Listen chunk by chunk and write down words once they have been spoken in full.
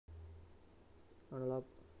envelope.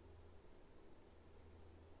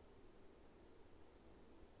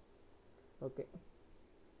 Okay.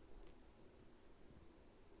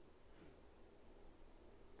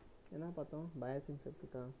 என்ன பார்த்தோம்? biasing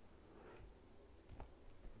circuit.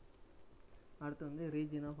 அடுத்து வந்து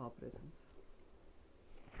region of operations.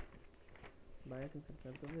 biasing circuit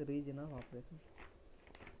அடுத்து வந்து region of operations.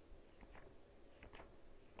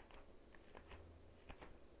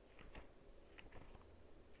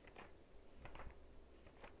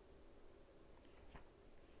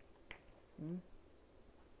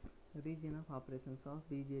 region of operations of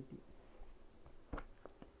BJT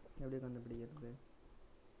எப்படி கண்டுபிடிக்கிறது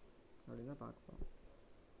அப்படின்னா பார்க்கலாம்.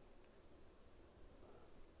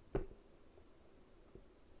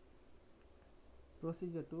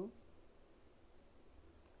 Procedure to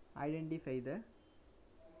identify the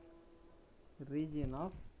region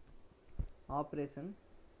of operation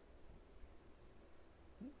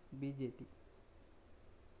BJT.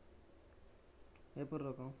 எப்படி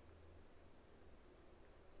இருக்கும்?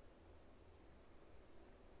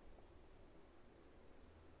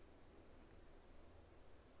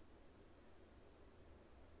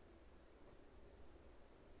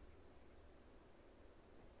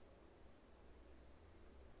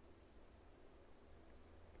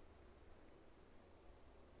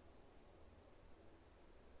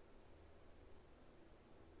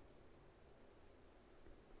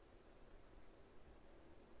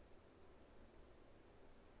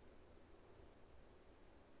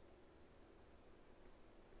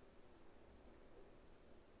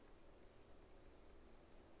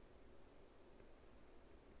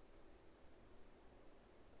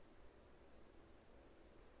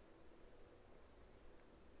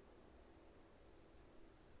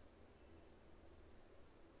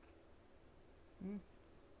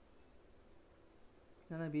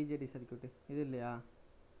 இதான பிஜேடி சர்க்யூட்டு, இது இல்லையா?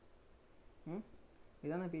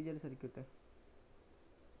 இதான பிஜேடி சர்க்யூட்டு.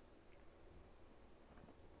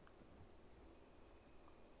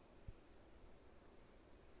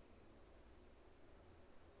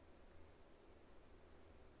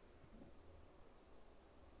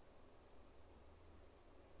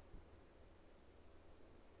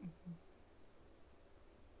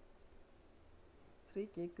 ஸ்ரீ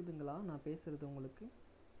கேக்குதுங்களா நான் பேசுறது உங்களுக்கு?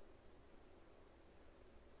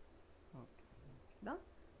 ஓகே, இதான்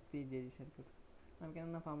பிஜேடி சர்க்யூட். நமக்கு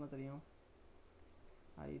என்னென்ன ஃபார்முலா தெரியும்?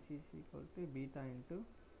 IC equal to beta into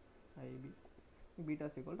IP, beta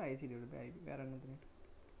equal to IC divide by IP. வேறு என்ன தெரியும்?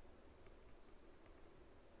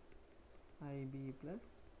 IP plus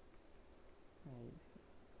IC.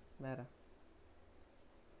 வேறு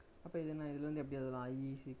அப்போ இது என்ன, இதுலேருந்து எப்படி அதெல்லாம் ஐ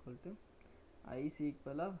இஸ் ஈக்குவல் டு ஐசி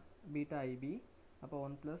ஈக்குவலாக பீட்டா ஐபி. அப்போ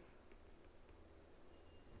 1 ப்ளஸ்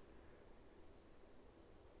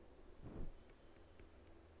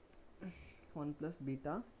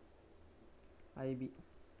பீட்டா ஐபி,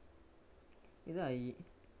 இது ஐஇ.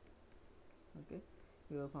 ஓகே,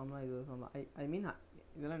 இது ஒரு ஃபார்முலா, இது ஒரு ஃபார்முலா. ஐ மீன்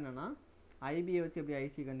இதெல்லாம் என்னென்னா ஐபியை வச்சு எப்படி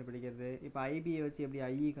ஐசி கண்டுபிடிக்கிறது, இப்போ ஐபியை வச்சு எப்படி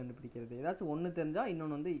ஐஇ கண்டுபிடிக்கிறது, ஏதாச்சும் ஒன்று தெரிஞ்சால்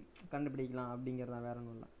இன்னொன்று வந்து கண்டுபிடிக்கலாம் அப்படிங்கிறதான், வேற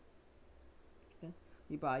ஒன்றும் இல்லை. ஓகே,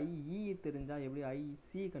 இப்போ ஐஇ தெரிஞ்சால் எப்படி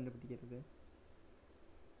ஐசி கண்டுபிடிக்கிறது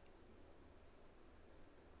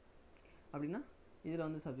அப்படின்னா இதில்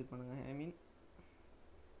வந்து சப்ஜெக்ட் பண்ணுங்கள். ஐ மீன்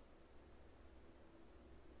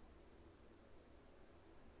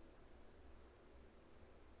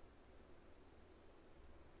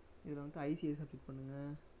இதில் வந்து ஐசியை சப்ஜெக்ட்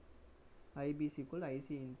பண்ணுங்கள். IP is equal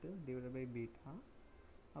IC into divide by beta.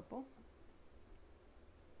 அப்போது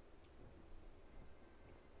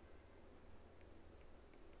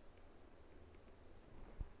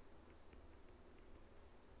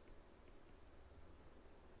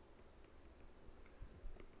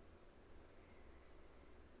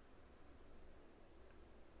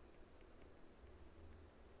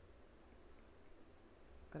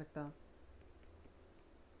கரெக்டா?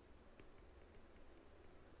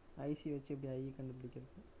 ஐசி வச்சு எப்படி ஐஇ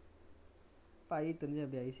கண்டுபிடிக்கிறது, இப்போ ஐ தெரிஞ்சு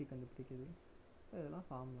எப்படி ஐசி கண்டுபிடிக்கிறது, இதெல்லாம்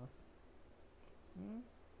ஃபார்முலாஸ்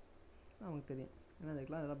நமக்கு தெரியும். ஏன்னா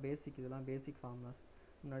இதுக்கெல்லாம் இதெல்லாம் பேசிக், இதெல்லாம் பேசிக் ஃபார்முலாஸ்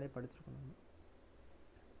முன்னாடியே படிச்சிருக்கோம் நம்ம.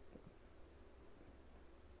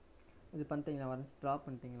 இது பண்ணிட்டீங்களா? வரைஞ்சி ட்ரா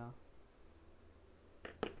பண்ணிட்டீங்களா?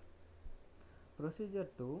 Procedure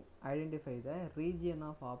to identify the region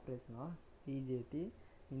of operation of BJT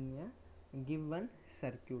in a given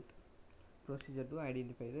circuit. Procedure to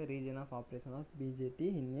identify the region of operation of BJT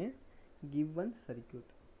in a given circuit.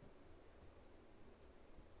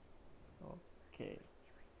 Okay,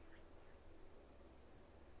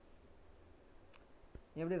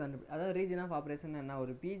 எப்படி அதாவது ரீஜன் ஆஃப் ஆப்ரேஷன் என்ன,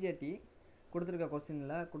 ஒரு BJT கொடுத்துருக்க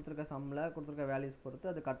கொஸ்டினில் கொடுத்துருக்க சம்மில் கொடுத்துருக்க values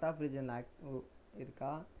பொறுத்து அது கட் ஆஃப் ரீஜனில்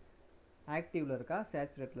இருக்கா ஆக்டிவில் இருக்கா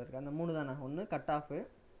சேச்சுரேட்டில் இருக்கா, அந்த 3 தானே. ஒன்று கட் ஆஃபு,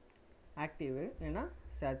 ஆக்டிவ், இல்லைன்னா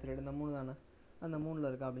சேச்சுரேட், இந்த 3 தானே. அந்த 3ல்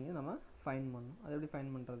இருக்கா அப்படிங்கிறது நம்ம ஃபைன் பண்ணணும். அது எப்படி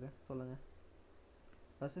ஃபைன் பண்ணுறது சொல்லுங்கள்.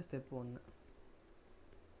 ஃபஸ்ட்டு ஸ்டெப் 1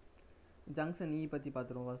 ஜங்ஷன் இ பற்றி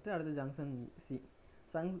பார்த்துருவோம் ஃபஸ்ட்டு. அடுத்து ஜங்ஷன் சி.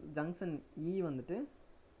 ஜங்ஷன் இ வந்துட்டு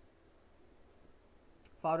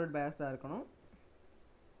ஃபார்வர்ட் பயாஸ்டாக இருக்கணும்.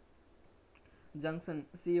 ஜங்ஷன்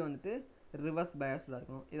சி வந்துட்டு ரிவர்ஸ் பயாஸ்டாக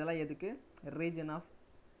இருக்கணும். இதெல்லாம் எதுக்கு? ரீஜன் ஆஃப்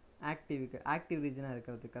ஆக்டிவ்க்கு, ஆக்டிவ் ரீஜனாக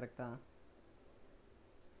இருக்கிறது. கரெக்டாக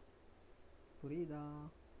புரியுதா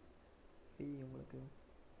உங்களுக்கு?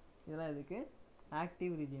 இதெல்லாம் எதுக்கு?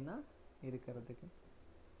 ஆக்டிவ் ரீஜனாக இருக்கிறதுக்கு.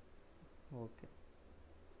 ஓகே,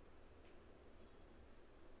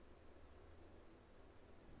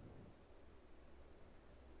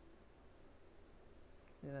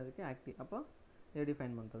 இதெல்லாம் எதுக்கு? ஆக்டிவ். அப்போ எப்படி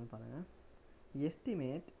ஃபைன் பண்ணுறதுன்னு பாருங்கள்.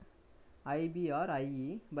 Estimate IB or IE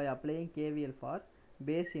by applying KVL for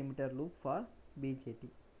base emitter loop for BJT.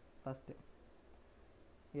 First,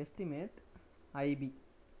 estimate IB.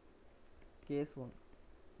 Case 1.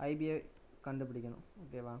 IB கண்டுபிடிக்கணும்.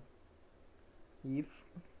 ஓகேவா? If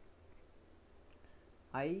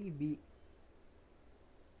IB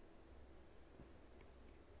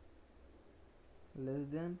less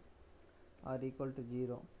than or equal to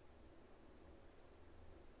 0,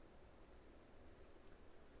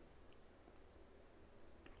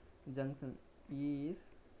 junction E is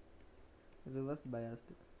reverse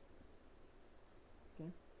biased. Okay.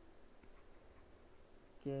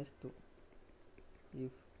 Case 2.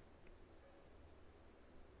 If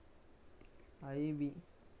IB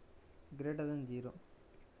greater than 0,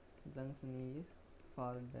 junction E is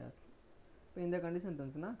forward biased. இப்போ இந்த condition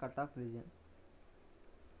இருந்துச்சுன்னா cut off region.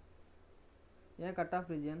 ஏன் cut off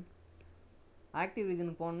region? Active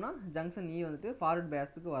ரீஜனுக்கு போகணும்னா junction இ வந்துட்டு forward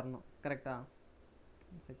பயாஸ்க்கு வரணும். கரெக்டா?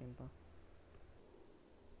 செகண்ட்ப்பா.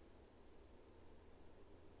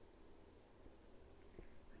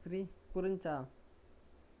 ஸ்ரீ புரிஞ்சா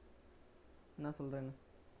என்ன சொல்கிறேன்னு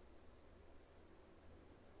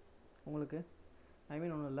உங்களுக்கு? ஐ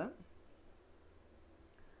மீன் ஒன்றும் இல்லை,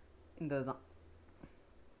 இந்த இதுதான்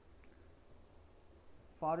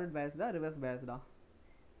ஃபார்வர்ட் பயாஸ்டா ரிவர்ஸ் பயாஸ்டா.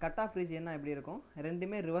 கட் ஆஃப் ரீஜன்னா எப்படி இருக்கும்?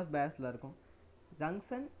 ரெண்டுமே ரிவர்ஸ் பயாஸில் இருக்கும்.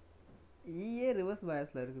 ஜங்ஷன் இஏ ரிவர்ஸ்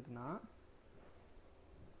பயாஸில் இருக்குதுன்னா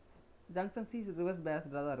ஜங்ஷன் சி ரிவர்ஸ்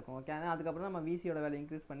பயாஸ்டாக தான் இருக்கும். ஓகே, அதுக்கப்புறம் நம்ம விசியோட வேலை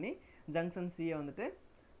இன்க்ரீஸ் பண்ணி ஜங்ஷன் சியை வந்துட்டு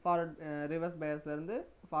ஃபார்வர்ட் ரிவர்ஸ் பயாஸ்லேருந்து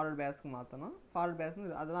ஃபார்வர்ட் பயாஸ்க்கு மாற்றணும். ஃபார்வர்ட்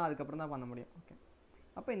பயாஸ்னு அதெல்லாம் அதுக்கப்புறம் தான் பண்ண முடியும். ஓகே,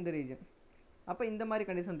 அப்போ இந்த ரீஜன், அப்போ இந்த மாதிரி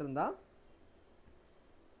கண்டிஷன் இருந்தால்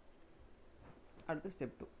அடுத்து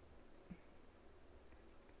ஸ்டெப் 2.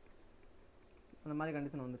 அந்த மாதிரி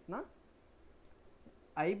கண்டிஷன் வந்துச்சுன்னா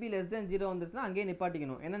ஐபி லெஸ் தென் 0 வந்துச்சுன்னா அங்கேயே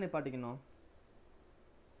நிப்பாட்டிக்கணும். என்ன நிப்பாட்டிக்கணும்?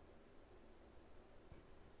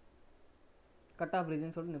 கட் ஆஃப்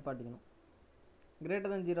ரீஜன் சொல்லிட்டு நிப்பாட்டிக்கணும்.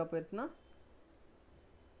 கிரேட்டர் தென் 0 போயிடுச்சுன்னா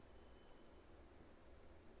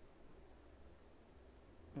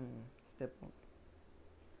step 1.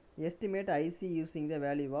 Estimate IC using the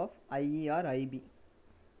value of IE or IB.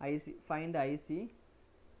 IC, find IC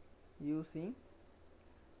using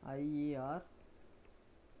IE or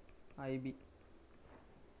IB.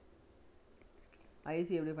 IC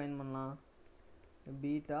எப்படி ஃபைண்ட் பண்ணலாம்?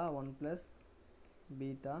 Beta 1 +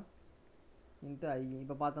 beta into IE.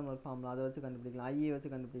 இப்போ பார்த்தோம் ஒரு ஃபார்முலா, அதை வச்சு கண்டுபிடிக்கலாம். IE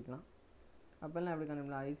வச்சு கண்டுபிடிக்கலாம். அப்போல்லாம் எப்படி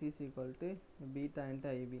கண்டுபிடிக்கலாம்? IC = beta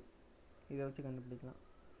into IB. இதை வச்சு கண்டுபிடிக்கலாம்.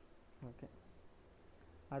 ஓகே,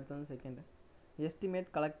 அடுத்து வந்து second. Estimate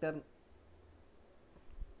collector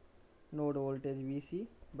node voltage VC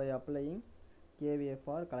by applying KVL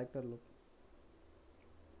for collector loop.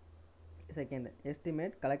 Second,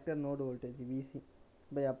 estimate collector node voltage VC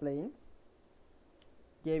by applying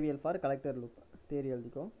KVL for collector loop. Theory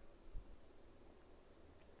எழுதிக்கோ.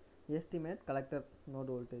 Estimate collector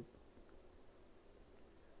node voltage.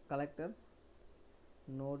 Collector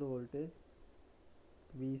node voltage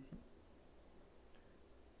VC.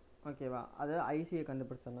 ஓகேவா? அது ஐசியை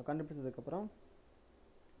கண்டுபிடிச்சிடணும். கண்டுபிடிச்சதுக்கப்புறம்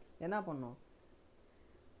என்ன பண்ணணும்?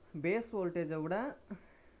 Base வோல்டேஜை விட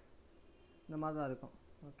இந்த மாதிரி தான் இருக்கும்.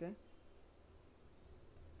 ஓகே,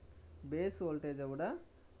 பேஸ் வோல்டேஜை விட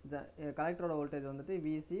கலெக்டரோட வோல்டேஜ் வந்துட்டு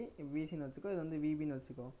விசின்னு வச்சுக்கோ, இது வந்து விபின்னு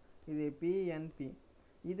வச்சுக்கோ, இது பிஎன்பி.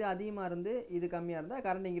 இது அதிகமாக இருந்து இது கம்மியாக இருந்தால்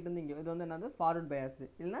கரண்ட் இங்கிட்ட இருந்து இங்கே, இது வந்து என்னது ஃபார்வர்ட் பயாஸ்டு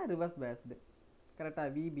இல்லைனா ரிவர்ஸ் பயாஸ்டு.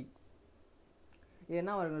 கரெக்டாக? விபி இது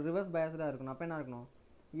என்ன இருக்கணும்? ரிவர்ஸ் பயாஸ்டாக இருக்கணும். அப்போ என்ன இருக்கணும்?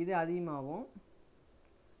 இது அதிகமாகவும்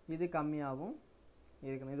இது கம்மியாகவும்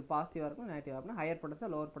இருக்கணும். இது பாசிட்டிவாக இருக்கும், நெகட்டிவாக இருக்கணும், ஹையர்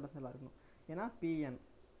பொட்டன்ஷியல் லோவர் பொட்டன்ஷியலாக இருக்கணும். ஏன்னா பிஎன்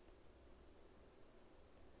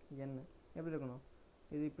என் எப்படி இருக்கணும்?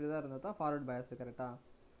 இது இப்படி தான் இருந்தால் தான் ஃபார்வர்ட் பயாஸ்டு. கரெக்டாக?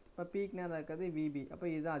 இப்போ பீக் நேரம் இருக்கிறது விபி, அப்போ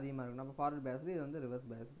இதுதான் அதிகமாக இருக்கணும். அப்போ ஃபார்வர்ட் பயாஸ்டு, இது வந்து ரிவர்ஸ்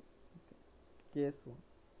பயாஸ்டு. கேஸ் 1.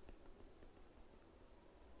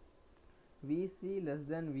 விசி லெஸ்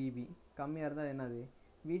தென் விபி கம்மியாக இருந்தால் என்னது,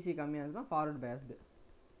 விசி கம்மியாக இருந்துச்சுன்னா ஃபார்வர்ட் பேஸ்டு.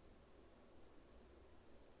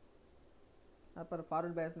 அப்புறம்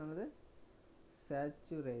ஃபார்வர்ட் பேஸ்டு என்னது,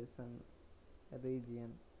 saturation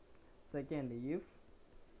region. Second, if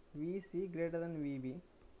VC greater than VP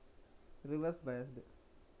reverse based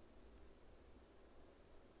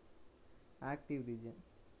active region.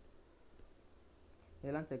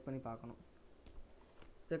 இதெல்லாம் செக் பண்ணி பார்க்கணும்.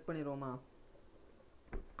 செக் பண்ணிடுவோமா?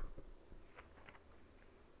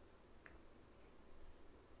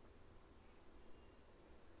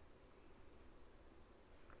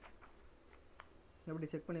 எப்படி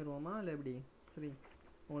செக் பண்ணிடுவோமா இல்லை எப்படி? சரி,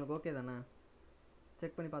 உங்களுக்கு ஓகே தானே?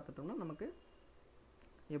 செக் பண்ணி பார்த்துட்டோம்னா நமக்கு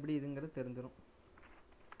எப்படி இதுங்கிறது தெரிஞ்சிடும்.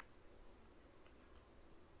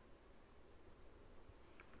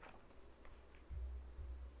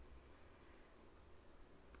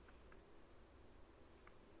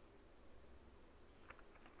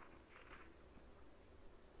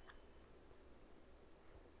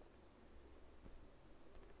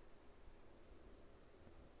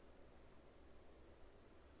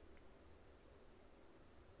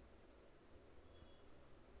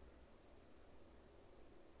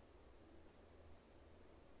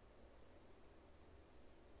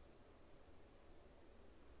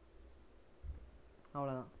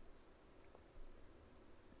 அவ்வளோதான்.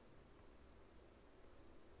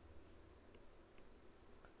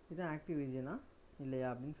 இது ஆக்டிவ் ரீஜனா இல்லையா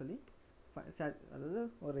அப்படின்னு சொல்லி அதாவது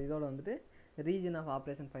ஒரு இதோட வந்துட்டு region of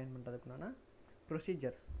operation find பண்ணுறதுக்குன்னா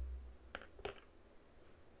procedures.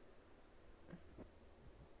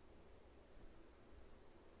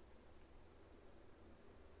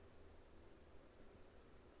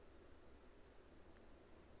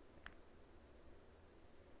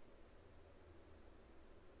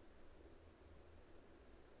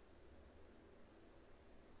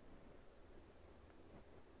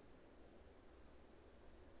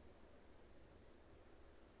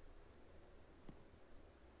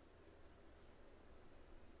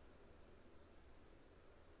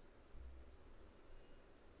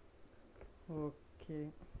 Okay,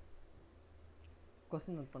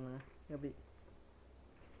 question note பண்ணுங்க. எப்படி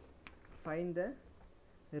find the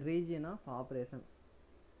region of operation,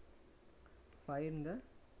 find the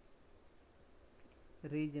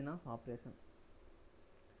region of operation.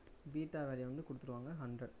 Beta value வந்து கொடுத்துருவாங்க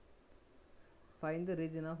 100. Find the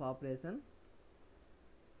region of operation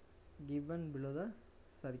given below the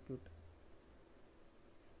circuit.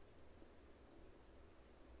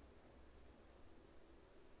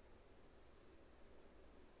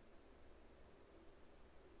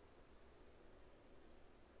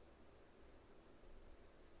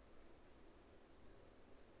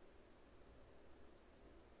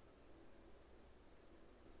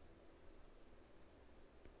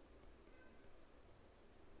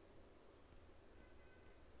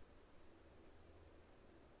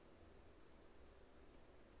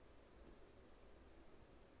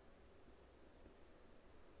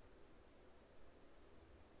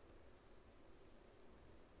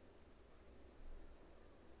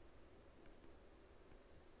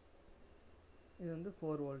 இது வந்து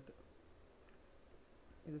 4 வோல்ட்,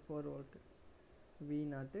 இது 4 வோல்ட் வி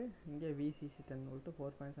நாட்டு. இங்கே விசிசி 10 volt,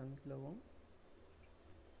 4.7 kilo ohm,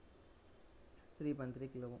 3.3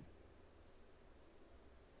 kilo ohm.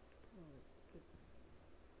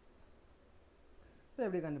 So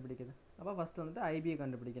எப்படி கண்டுபிடிக்குது? அப்போ ஃபஸ்ட்டு வந்துட்டு ஐபியை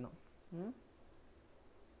கண்டுபிடிக்கணும்.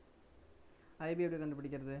 ஐபி எப்படி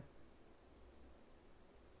கண்டுபிடிக்கிறது?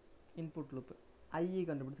 இன்புட் லூப்பு ஐஇ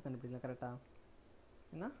கண்டுபிடிக்கலாம். கரெக்டாக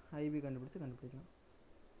என்ன ஐபி கண்டுபிடிக்கலாம்.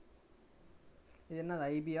 இது என்ன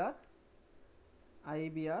ஐபிஆர்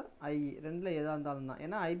ஐஇ ரெண்டில் எதாக இருந்தாலும் தான்.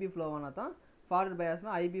 ஏன்னா ஐபி ஃப்ளோ ஆனால் தான் ஃபார்வர்ட்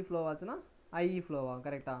பயாஸ்னால் ஐபி ஃப்ளோ ஆச்சுன்னா ஐஇ ஃப்ளோ ஆகும்.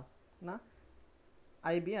 கரெக்டாக ஏன்னா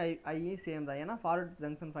ஐபி ஐஇ சேம் தான். ஏன்னா ஃபார்வர்ட்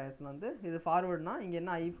ஜங்ஷன் பயாஸில் வந்து இது ஃபார்வர்டுனா இங்கே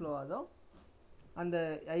என்ன ஐ ஃப்ளோ ஆகுதோ அந்த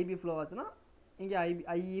ஐபி ஃப்ளோ ஆச்சுன்னா இங்கே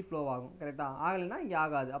ஐஇ ஃப்ளோ ஆகும். கரெக்டாக ஆகலைன்னா இங்கே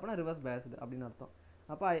ஆகாது. அப்படின்னா ரிவர்ஸ் பயாஸ்டு அப்படின்னு அர்த்தம்.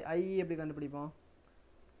 அப்போ ஐஇ எப்படி கண்டுபிடிப்போம்?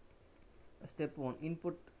 Step 1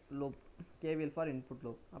 input loop, KVL for input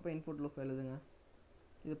loop. அப்போ இன்புட் லூப் எழுதுங்க.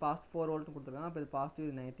 இது பாஸ்ட் 4 வோல்ட் கொடுத்துருக்காங்க. அப்போ இது பாசிட்டிவ்,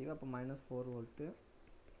 இது நெகட்டிவ். அப்போ -4 வோல்ட்டு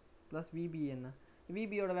ப்ளஸ் விபி என்ன,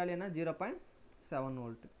 விபியோட வேல்யூ என்ன 0.7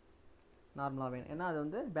 வோல்ட்டு நார்மலாக வேணும். ஏன்னா அது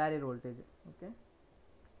வந்து பேரியர் வோல்டேஜ். ஓகே,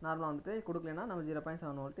 நார்மலாக வந்துட்டு கொடுக்கலன்னா நம்ம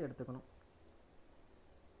 0.7 வோல்ட் எடுத்துக்கணும்.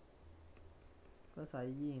 Plus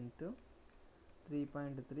IE into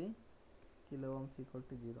 3.3 kilo ohms equal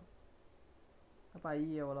to 0. அப்போ ஐஇ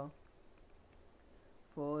எவ்வளோ?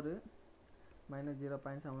 4 minus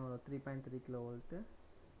 0.7 3.3 கிலோ வோல்ட்டு.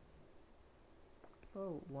 அப்போ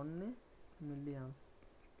 1 மில்லி ஆம்ஸ்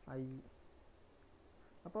ஐஇ.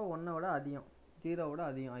 அப்போ 1 விட அதிகம் ஜீரோவோட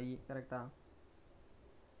அதிகம் ஐ. கரெக்டா?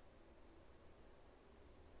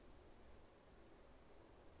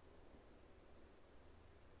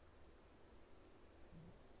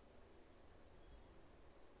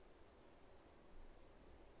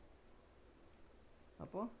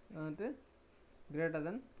 அப்போது இது வந்துட்டு கிரேட்டர்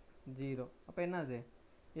தென் 0. அப்போ என்னது?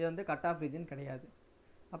 இது வந்து கட் ஆஃப் ரீஜன் கிடையாது.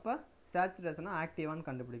 அப்போ சேச்சுரேஷனை ஆக்டிவான்னு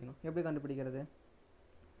கண்டுபிடிக்கணும். எப்படி கண்டுபிடிக்கிறது?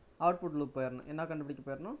 அவுட்புட் லூப் போயிடணும். என்ன கண்டுபிடிக்க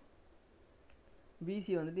போயிடணும்?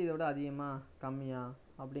 விசி வந்துட்டு இதோட அதிகமாக கம்மியா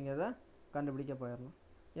அப்படிங்கிறத கண்டுபிடிக்க போயிடணும்.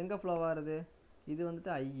 எங்கே ஃப்ளோ ஆகுது? இது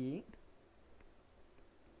வந்துட்டு ஐஇ,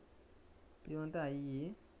 இது வந்துட்டு ஐஇ,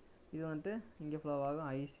 இது வந்துட்டு இங்கே ஃப்ளோ ஆகும்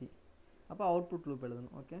ஐசி. அப்போ அவுட்புட் லூப்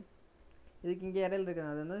எழுதணும். ஓகே, இதுக்கு இங்கே இடையில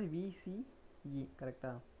இருக்கிறது அது வந்து விசிஇ.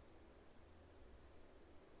 கரெக்டாக?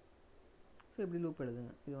 ஸோ இப்படி லூப்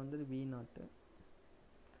எழுதுங்க. இது வந்துட்டு V0,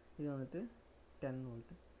 இது வந்துட்டு 10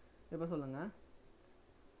 வோல்ட். இப்போ சொல்லுங்கள்,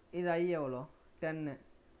 இது ஐ எவ்வளோ? 10.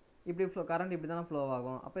 இப்படி ஃப்ளோ கரண்ட் இப்படி தானே ஃப்ளோ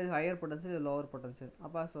ஆகும். அப்போ இது ஹையர் பொட்டன்ஷியல், இது லோவர் பொட்டன்ஷியல்.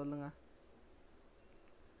 அப்போ சொல்லுங்கள்,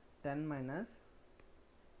 10 minus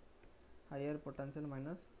higher potential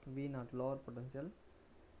minus V0 lower potential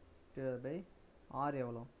divide by R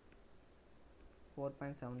எவ்வளோ?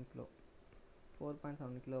 4.7 kilo.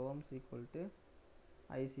 4.7 kilo ohms equal to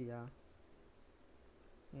Isaiah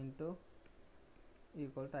into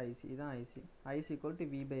equal to IC. இதுதான் IC. IC equal to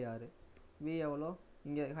we by R. We எவ்வளோ?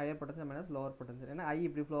 இங்கே higher potential minus lower potential. ஏன்னா ஐ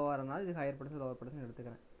இப்படி flow ஆகிறதுனால இது higher potential lower potential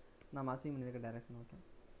எடுத்துக்கிறேன். நம்ம அசீவ் பண்ணியிருக்க டைரக்ஷன். ஓகே,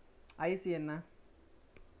 ஐசி என்ன?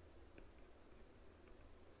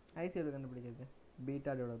 ஐசி எப்படி கண்டுபிடிக்கிறது?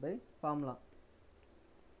 Beta divide by formula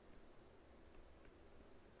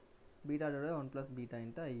beta divide 1 + beta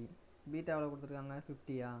into I. Beta எவ்வளோ கொடுத்துருக்காங்க?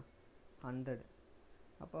 50யா? 100.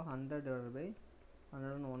 அப்போ 100 divide by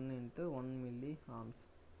 101 into 1 milli arms.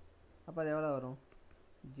 அப்போ அது எவ்வளோ வரும்?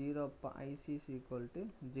 IC is equal to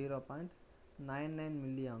 0.99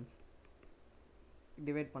 milli arms.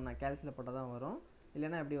 Divide பண்ணால் கேல்குலேட் போட்டால் தான் வரும்.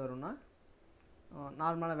 இல்லைன்னா எப்படி வரும்னா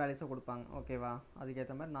நார்மலான வேல்யூஸாக கொடுப்பாங்க. ஓகேவா?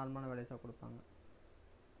 அதுக்கேற்ற மாதிரி நார்மலான வேல்யூஸாக கொடுப்பாங்க.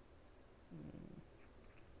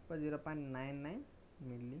 இப்போ 0.99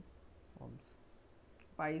 மில்லி ஓம்ஸ்.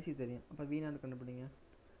 இப்போ ஐசி தெரியும். அப்போ V0 கண்டுபிடிங்க.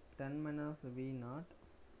 10 minus V0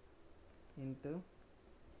 into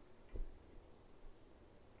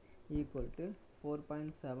equal to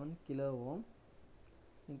 4.7 kilo ohm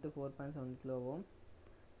into 4.7 kilo ohm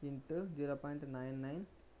into 0.99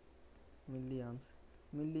 milli arms.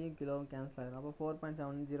 மில்லியும் கிலோவும் கேன்சல் ஆகிடும். அப்போ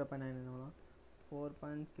 4.7 0.99 எவ்வளோ?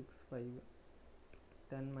 4.65.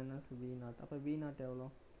 10 மைனஸ் V0. அப்போ V0 எவ்வளோ?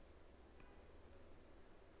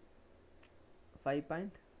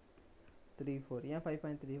 5.34. ஏன்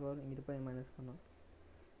 5.34? இங்கிட்டு போய் மைனஸ் பண்ணோம்.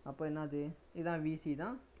 அப்போ என்னது? இதான் விசி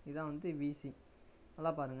தான், இதான் வந்து விசி.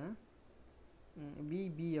 நல்லா பாருங்கள்,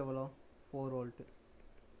 விபி எவ்வளோ? 4 வோல்ட்டு.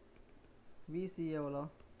 விசி எவ்வளோ?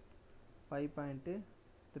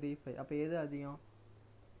 5.35. அப்போ எது அதிகம்?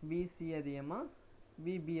 விசி அதிகமாக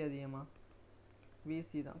விபி அதிகமாக?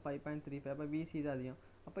 விசி தான் 5.35. அப்போ விசி தான் அதிகம்.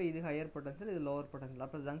 அப்போ இது ஹையர் பொட்டன்ஷியல், இது லோவர் பொட்டன்ஷியல்.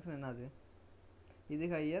 அப்போ ஜங்ஷன் என்னது? இது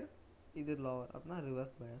ஹையர், இது லோவர். அப்படின்னா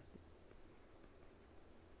ரிவர்ஸ் பயாஸ்டு.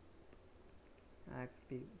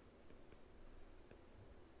 ஆக்டிவ்.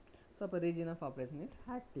 ஸோ அப்போ region of operation is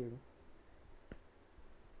active.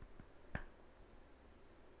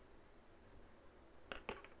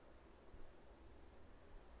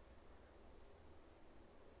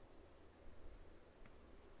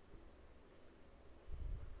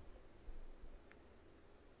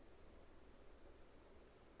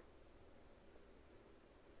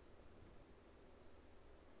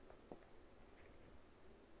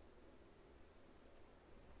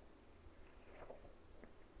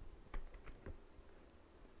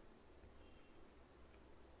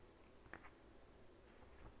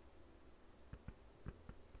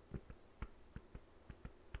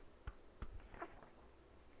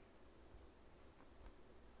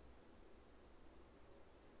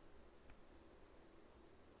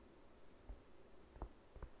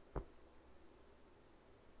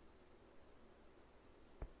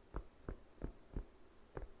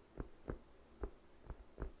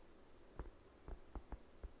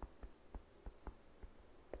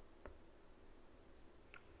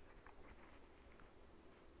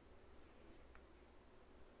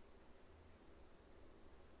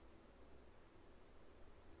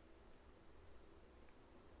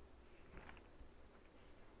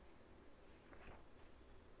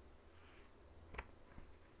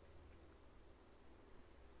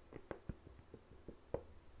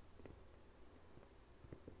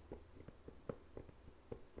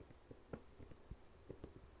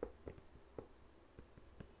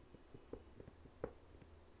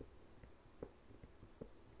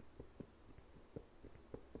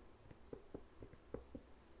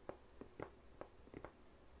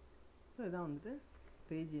 இதான் வந்துட்டு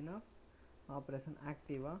ரீஜியன் ஆஃப் ஆப்ரேஷன்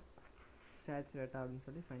ஆக்டிவா சேச்சுரேட்டா அப்படின்னு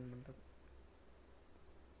சொல்லி ஃபைன் பண்ணுறது.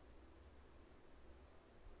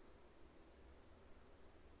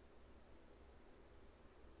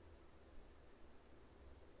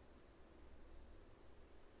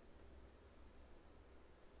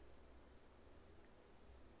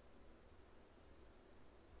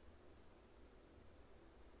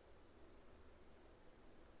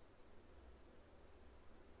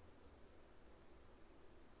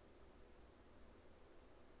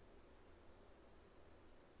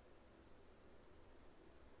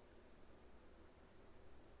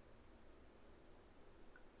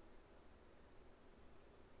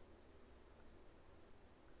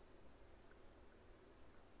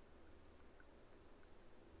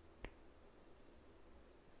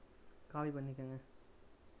 காப்பி பண்ணிக்கோங்க.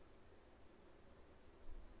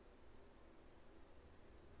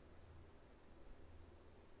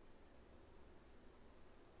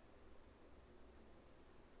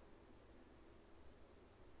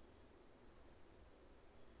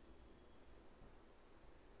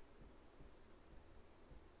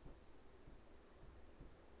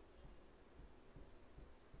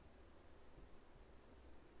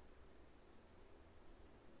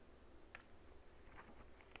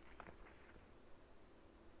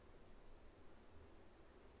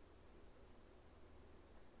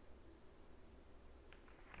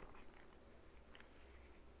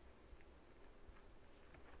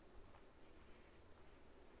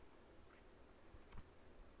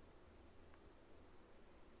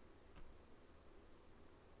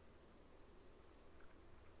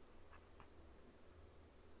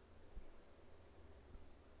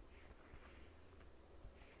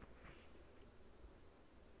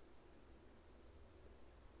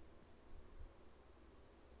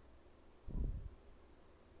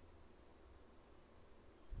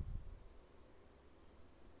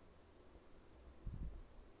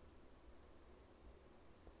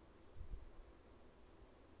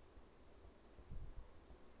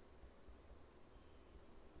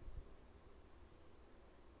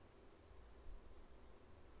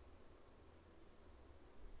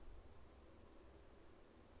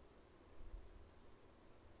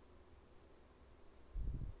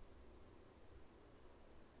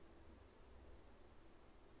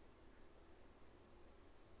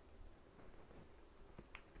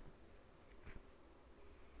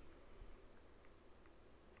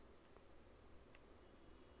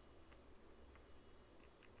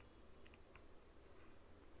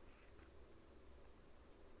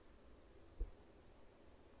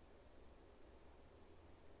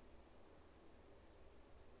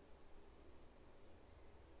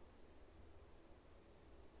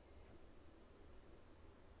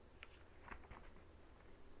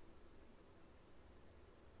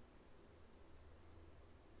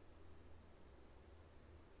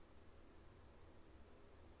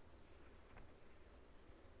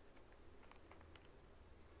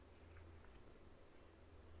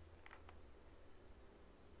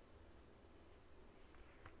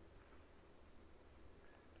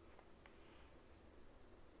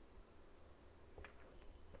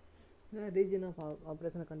 ரீஜன் ஆஃப்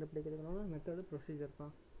ஆப்ரேஷனை கண்டுபிடிக்கிறதுனால மெத்தடு ப்ரொசீஜர்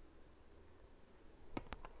தான்.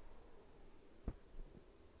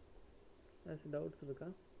 ஏதாச்சும் டவுட்ஸ் இருக்கா?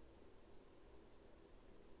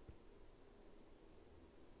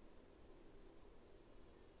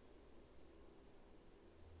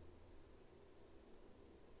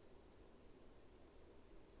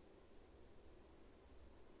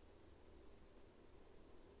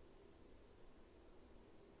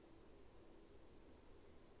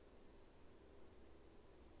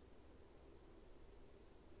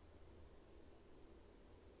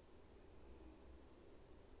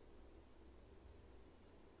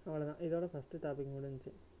 அவ்வளோதான், இதோட ஃபஸ்ட்டு டாபிக்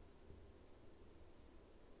முடிஞ்சுச்சு.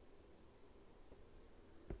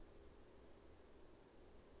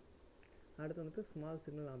 அடுத்து வந்துட்டு ஸ்மால்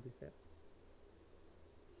சிக்னல் ஆம்பிளிஃபையர்.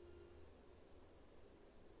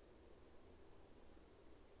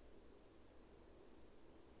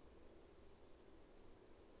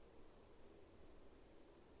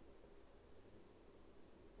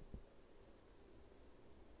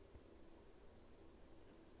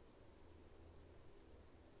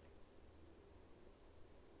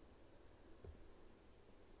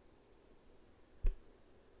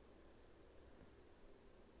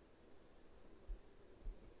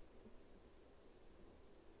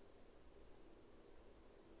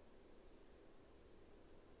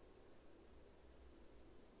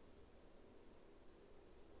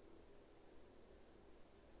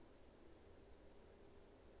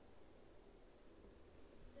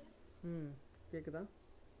 கேட்குதா?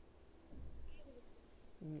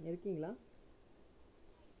 இருக்கீங்களா?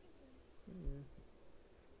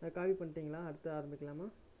 காப்பி பண்ணிட்டீங்களா? அடுத்து ஆரம்பிக்கலாமா?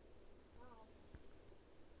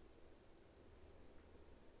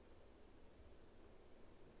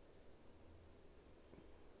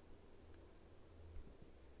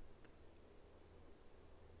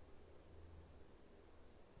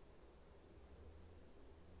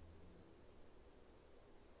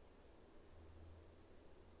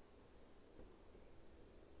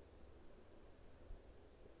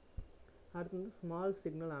 அடுத்து வந்து small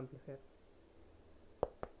signal amplifier.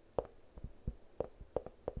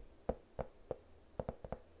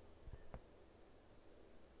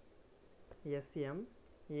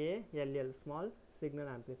 SMALL small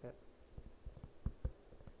signal amplifier.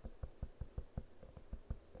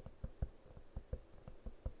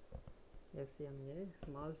 SMA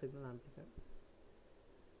small signal amplifier.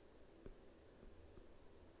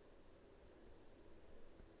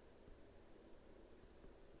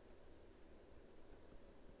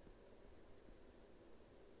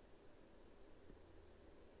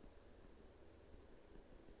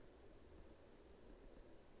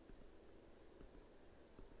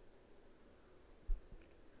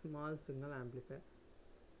 Small signal amplifier.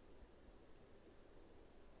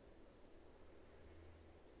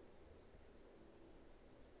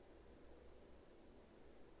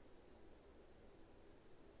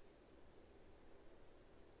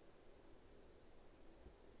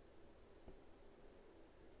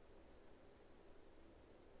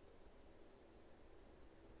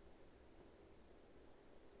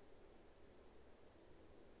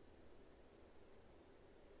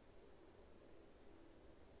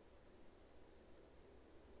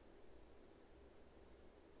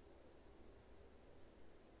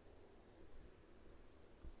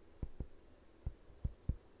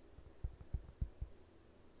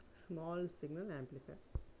 Small signal amplifier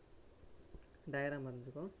diagram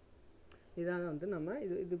வரைஞ்சிக்கோ. இதாங்க வந்து நம்ம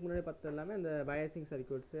இதுக்கு முன்னாடி பார்த்தது எல்லாமே இந்த பயாசிங்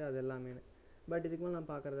சர்க்யூட்ஸு அது எல்லாமே. பட் இதுக்கு மேலே நம்ம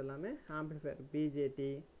பார்க்குறது எல்லாமே ஆம்ப்ளிஃபையர், பிஜேடி,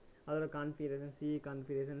 அதோட configuration, CE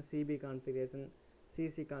configuration, CP configuration,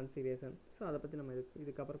 CC configuration. So அதை பற்றி நம்ம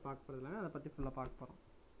இதுக்கப்புறம் பார்க்க போகிறது எல்லாமே அதை பற்றி ஃபுல்லாக பார்க்க போகிறோம்.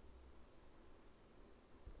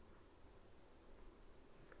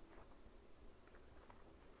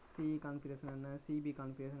 சிஇ கான்ஃபிகரேஷன் என்ன, சிபி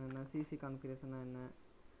கான்ஃபிகரேஷன் என்ன, சிசி கான்ஃபிகரேஷன் என்ன,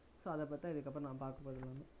 ஸோ அதை பற்றி இதுக்கப்புறம் நான் பார்க்க போகிறது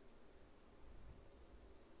எல்லாமே.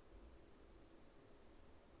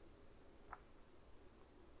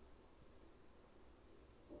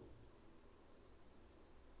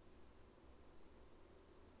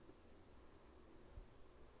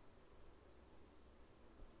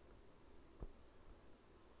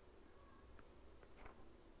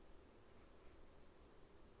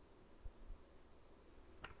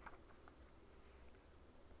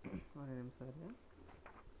 ஒரு நிமிஷம் இருக்கு.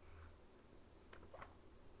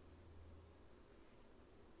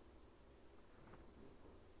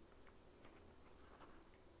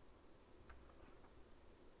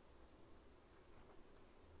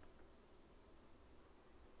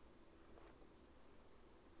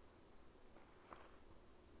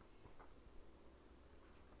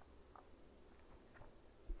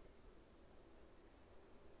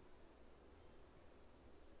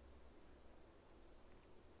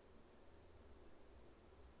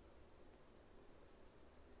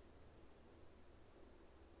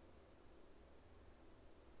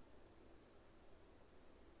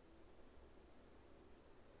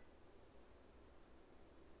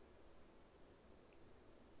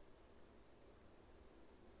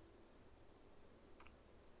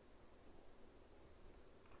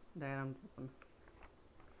 diagram open.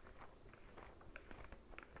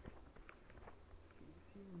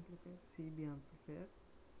 CB amplifier,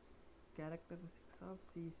 characteristics of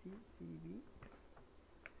CC, CB,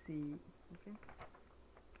 CE. Okay,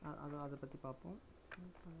 அதை பற்றி பார்ப்போம்.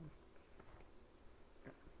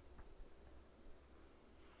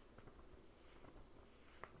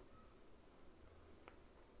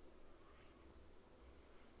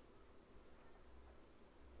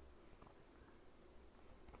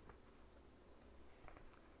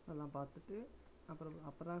 அதெல்லாம் பார்த்துட்டு அப்புறம்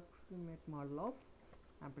அப்ராக்சிமேட் மாடல் ஆஃப்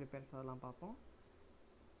ஆம்ப்ளிஃபையர்ஸ் அதெல்லாம் பார்ப்போம்.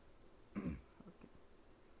 ஓகே,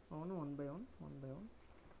 ஒன் பை ஒன்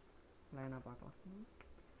லைனாக பார்க்கலாம்.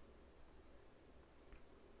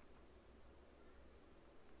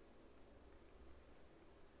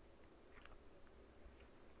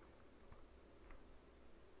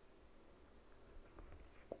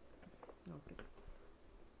 Okay,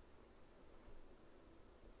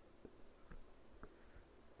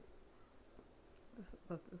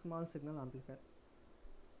 small signal amplifier.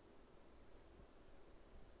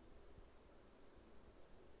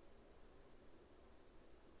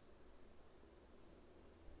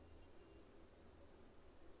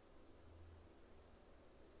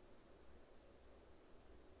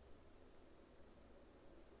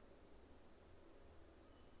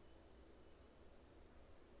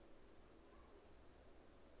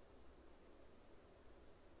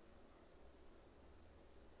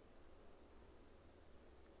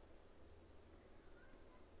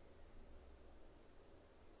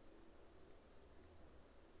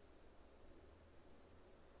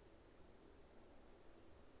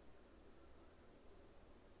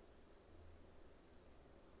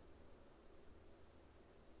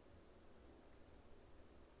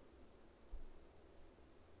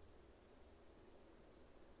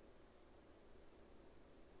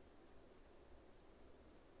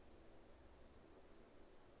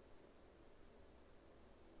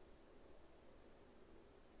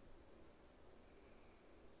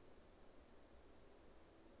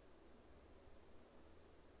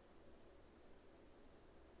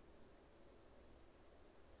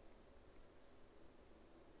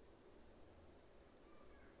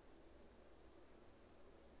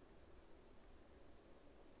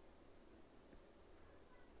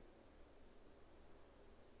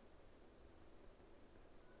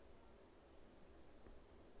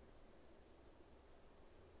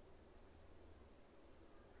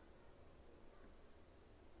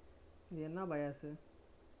 இது என்ன பயாஸு?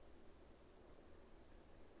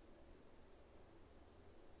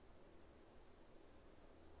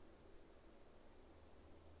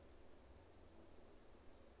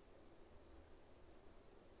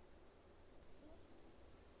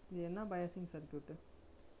 இது என்ன பயாசிங் சர்க்யூட்டு?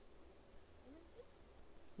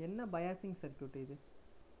 என்ன பயாசிங் சர்க்யூட் இது?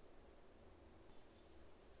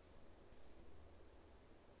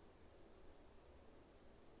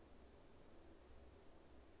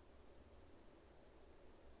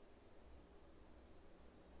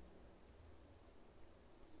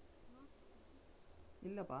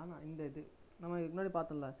 இல்லைப்பா, நான் இந்த இது நம்ம இதுக்கு முன்னாடி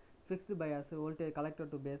பார்த்தோம்ல, fixed bias, voltage collector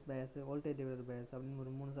to base bias, voltage divider bias அப்படின்னு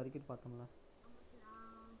ஒரு 3 சர்க்யூட் பார்த்தோம்ல.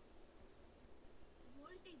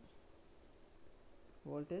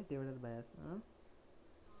 Voltage divider bias.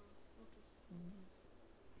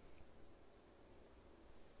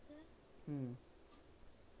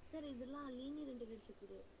 சார் இதெல்லாம் லீனியர் இன்டகிரேட்டட்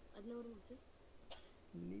சர்க்யூட் அதில் வருமா சார்?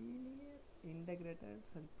 லீனியர் இன்டகிரேட்டட்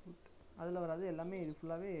சர்க்யூட் அதில் வராது. எல்லாமே இது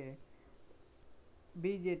ஃபுல்லாகவே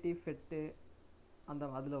பிஜேடி ஃபெட்டு அந்த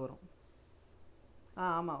அதில் வரும்.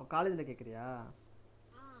 ஆமாம், காலேஜில் கேட்குறியா?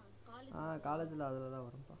 காலேஜில் அதில் தான்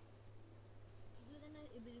வரும்ப்பா.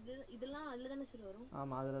 இதெல்லாம் அதில் தானே சார் வரும்?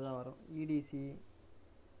 ஆமாம், அதில் தான் வரும். இடிசி.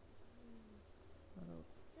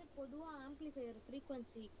 சார் பொதுவாக ஆம்ப்ளிஃபையர்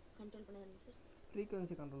ஃப்ரீக்வன்சி கண்ட்ரோல் பண்ணாது சார்?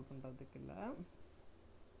 ஃப்ரீக்வன்சி கண்ட்ரோல் பண்ணுறதுக்கு இல்லை.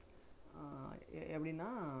 எப்படின்னா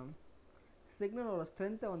சிக்னலோட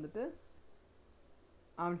ஸ்ட்ரென்த்தை வந்துட்டு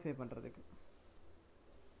ஆம்ப்ளிஃபை பண்ணுறதுக்கு.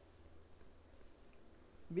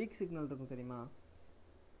 வீக் சிக்னல் இருக்கும் தெரியுமா?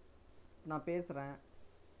 நான் பேசுகிறேன்,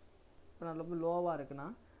 இப்போ நான் ரொம்ப லோவாக இருக்குன்னா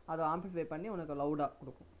அதை ஆம்ப்ளிஃபை பண்ணி உனக்கு லவுடாக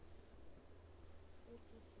கொடுக்கும்.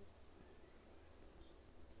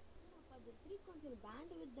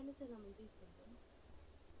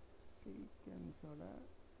 ஃப்ரீக்வன்சியோட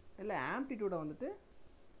இல்லை, ஆம்ப்ளிடியூடை வந்துட்டு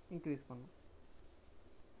இன்க்ரீஸ் பண்ணும்.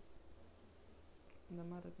 இந்த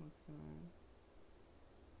மாதிரி இருக்குன்னு வச்சுக்கோங்க.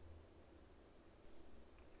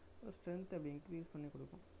 ஸ்ட்ரென்த் அப்படி இன்க்ரீஸ் பண்ணி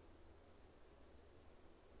கொடுக்கும்.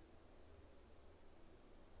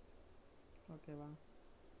 ஓகேவா?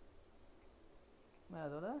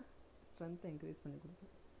 அதோட ஸ்ட்ரென்த்தை இன்க்ரீஸ் பண்ணி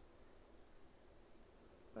கொடுக்கும்.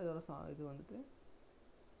 இதோட இது வந்துட்டு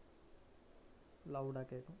லவுடாக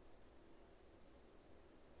கேட்கும்.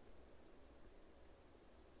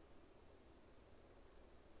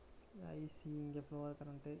 ஐசி இங்கே ஃப்ளோவர்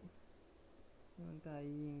கரண்ட்டு, இது வந்துட்டு ஐ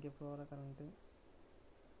இங்கே ஃப்ளோவர் கரண்ட்டு.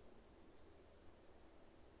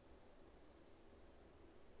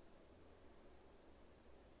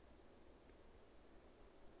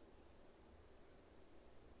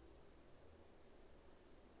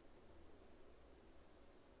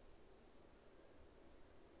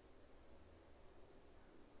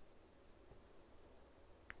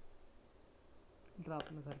 ட்ராப்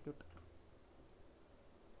பண்ண சர்க்யூட்.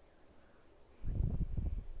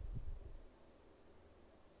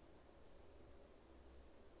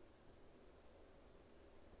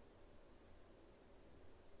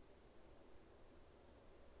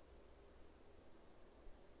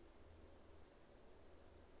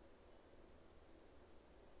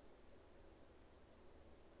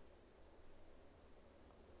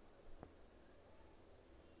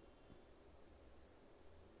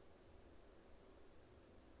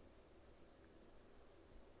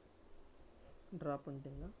 ட்ராப்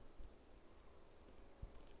பண்ணிட்டீங்களா?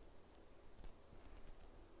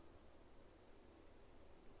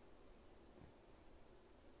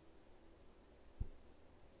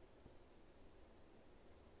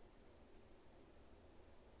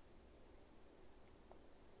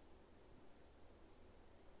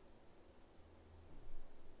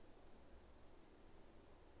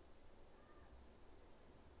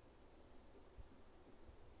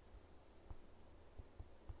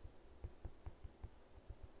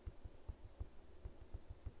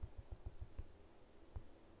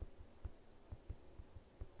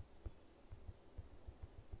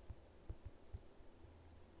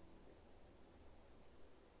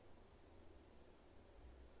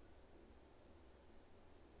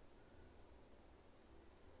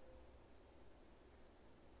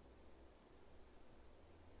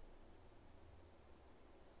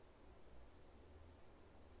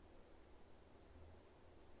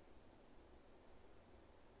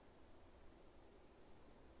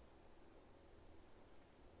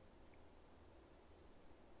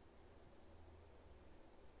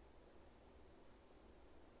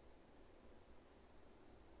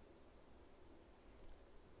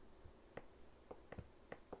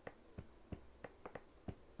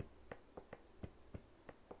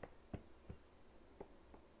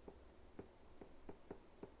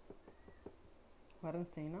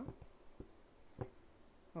 ஆரம்பிச்சிட்டிங்கன்னா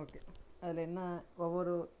ஓகே, அதில் என்ன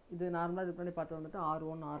ஒவ்வொரு இது நார்மலாக இது பண்ணி பார்த்தது வந்துட்டு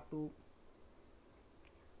R1 R2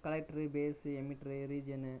 collector base எமிட்ரு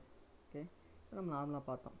region. Okay, நம்ம நார்மலாக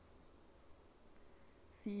பார்த்தோம்.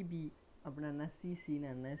 சிபி அப்படின்னா என்ன, சிசின்னா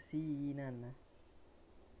என்ன, சிஇனா என்ன?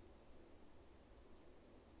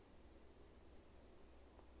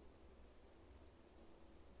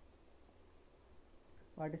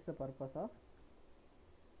 What is the purpose of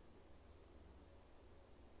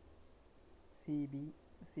CP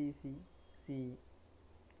CC CE?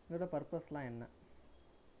 இதோட பர்பஸ்லாம் என்ன?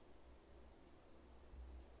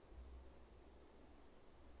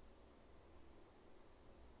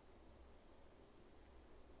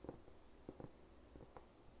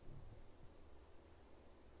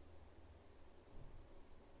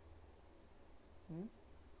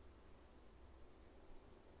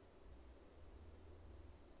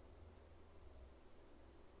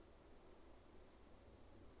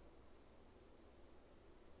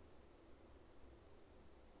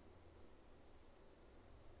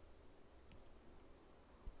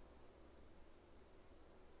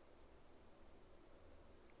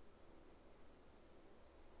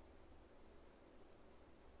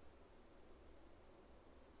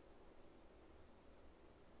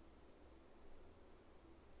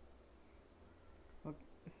 ஓகே,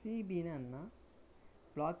 சிபின்னா என்ன,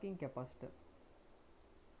 பிளாக்கிங் கெப்பாசிட்டர்.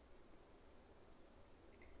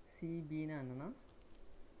 சிபின்னா என்னன்னா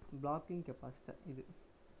பிளாக்கிங் கெப்பாசிட்டர் இது.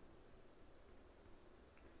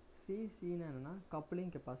 சிசின்னா என்னன்னா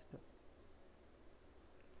கப்ளிங் கெப்பாசிட்டர்.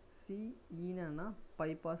 சிஇன்னா என்ன,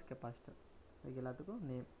 பைபாஸ் கெப்பாசிட்டர். இதுக்கு எல்லாத்துக்கும்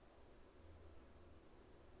நேம்.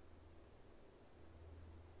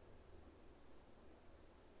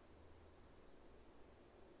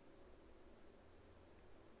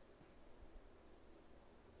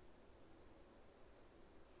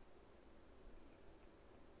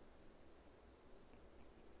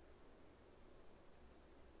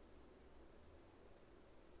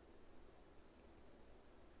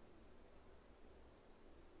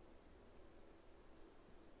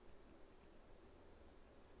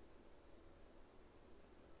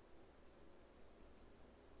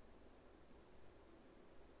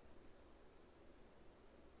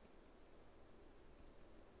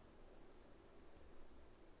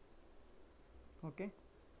 ஓகே,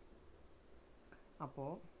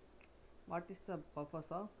 அப்போது what is the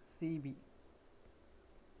purpose of CP?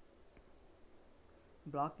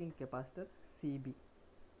 blocking capacitor CB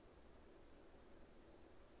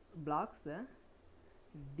blocks the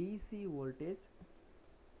DC voltage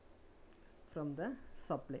from the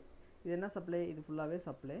supply. இது என்ன சப்ளை? இது ஃபுல்லாகவே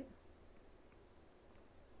சப்ளை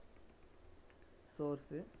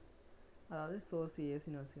சோர்ஸு, அதாவது சோர்ஸ்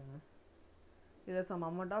ஏசின்னு வச்சுக்கோங்க. இதில் some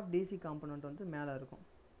amount of DC component வந்து மேலே இருக்கும்.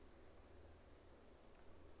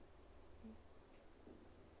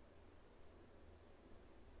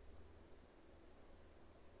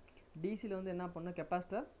 டிசியில் வந்து என்ன பண்ணணும்,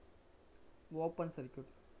 கெப்பாசிட்டர் ஓப்பன் சர்க்யூட்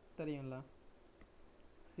தெரியுங்களா?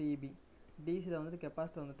 சிபி டிசியில் வந்துட்டு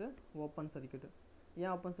கெப்பாசிட்டர் வந்துட்டு ஓப்பன் சர்க்யூட்டு.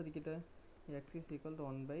 ஏன் open circuit? X is equal to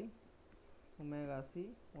 1/ωc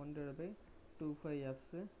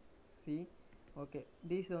 1/25fc C. Okay,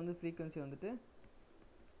 டிசியில் வந்து ஃப்ரீக்வன்சி வந்துட்டு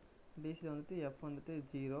டிசியில் வந்துட்டு எஃப் வந்துட்டு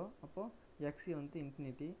 0. அப்போது எக்ஸி வந்துட்டு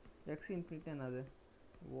இன்ஃபினிட்டி. எக்ஸி இன்ஃபினிட்டி என்னது?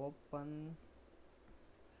 Open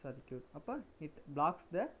circuit. அப்போ it blocks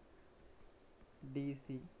the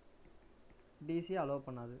DC allow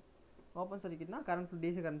பண்ணாது. Open சர்க்யூட்னா current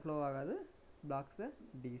DC current flow ஆகாது, பிளாக்ஸ் த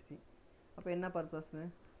டிசி. அப்போ என்ன பர்பஸ்னு?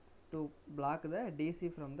 To black the DC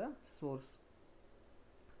from the source,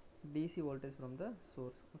 DC voltage from the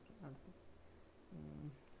source. Okay, அடுத்து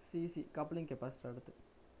CC coupling capacitor. அடுத்து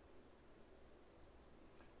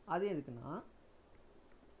அது எதுக்குன்னா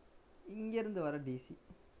இங்கேருந்து வர DC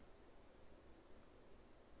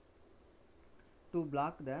to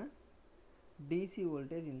black the DC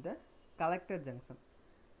voltage இந்த கலெக்டர் ஜங்ஷன்.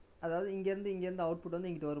 அதாவது இங்கேருந்து அவுட்புட் வந்து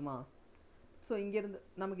இங்கிட்டு வருமா? ஸோ இங்கேருந்து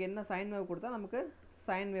நமக்கு என்ன சைன் வேவ் கொடுத்தா நமக்கு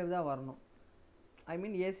சைன் வேவ் தான் வரணும். ஐ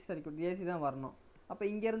மீன் ஏசி சர்க்யூட் ஏசி தான் வரணும். அப்போ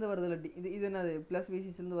இங்கேருந்து வருதுல இது என்னது? ப்ளஸ்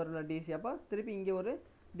விசிசிலேருந்து வருதுல டிசி. அப்போ திருப்பி இங்கே ஒரு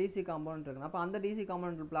டிசி காம்பவுண்ட் இருக்கணும். அப்போ அந்த டிசி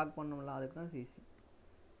காம்பவுண்ட் பிளாக் பண்ணணும்ல, அதுக்கு தான் CC.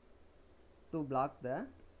 To black the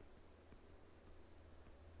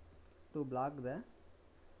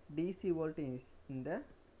DC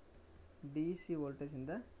voltage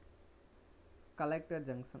இந்த collector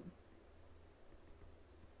junction.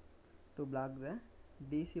 To block the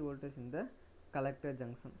DC voltage in the collector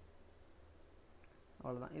junction.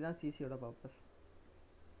 அவ்வளோதான், இதுதான் சிசியோட பர்பஸ்.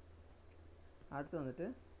 அடுத்து வந்துட்டு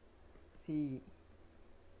சிஇ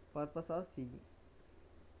பர்பஸ் ஆஃப்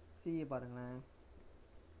சிஇ பாருங்களேன்.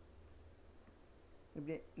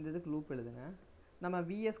 இப்படியே இந்த இதுக்கு லூப் எழுதுங்க. நம்ம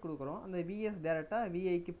விஎஸ் கொடுக்குறோம், அந்த விஎஸ் டேரெக்டாக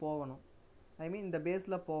விஐக்கு போகணும். ஐ மீன் இந்த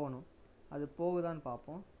பேஸில் போகணும். அது போகுதான்னு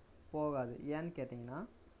பார்ப்போம். போகாது. ஏன்னு கேட்டிங்கன்னா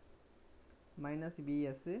minus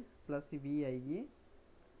vs plus விஐஇ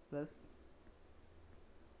plus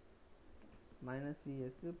minus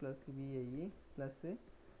vs plus விஐஇ plus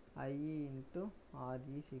IE into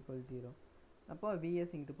RE equal 0. அப்போ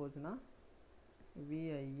விஎஸ் இங்கிட்டு போச்சுன்னா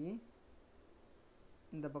விஐஇ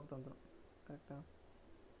இந்த பக்கத்து வந்துடும். கரெக்டாக?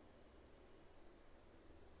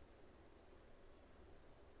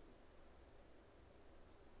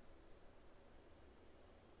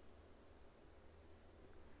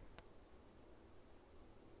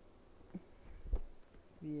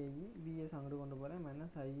 விஐஇ விஎஸ் அங்கிட்டு கொண்டு போகிறேன்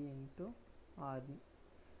மைனஸ் ஐஇ இன்ட்டு ஆர்இ.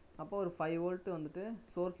 அப்போ ஒரு 5 வோல்ட் வந்துட்டு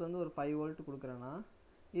சோர்ஸ்லேருந்து ஒரு 5 வோல்ட் கொடுக்குறேன்னா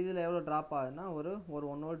இதில் எவ்வளோ ட்ராப் ஆகுதுன்னா ஒரு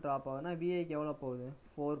 1 வோல்ட் ட்ராப் ஆகுதுன்னா விஐக்கு எவ்வளோ போகுது?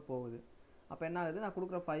 4 போகுது. அப்போ என்ன ஆகுது? நான்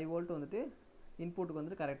கொடுக்குற 5 வோல்ட் வந்துட்டு இன்புட்டுக்கு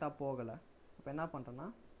வந்துட்டு கரெக்டாக போகலை. அப்போ என்ன பண்ணுறேன்னா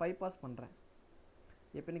பைபாஸ் பண்ணுறேன்.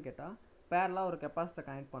 எப்படின்னு கேட்டால் பேரலாக ஒரு கெப்பாசிட்டர்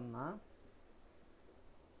கனெக்ட் பண்ணால்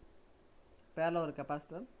பேரலாக ஒரு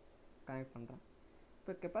கெப்பாசிட்டர் கனெக்ட் பண்ணுறேன்.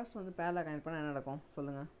 இப்போ கெப்பாசிட்டர் வந்து பேரலாக கனெக்ட் பண்ணால் என்ன நடக்கும்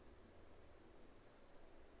சொல்லுங்கள்?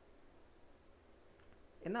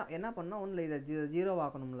 என்ன பண்ணால் ஒன்றும் இல்லை, இதை ஜீரோ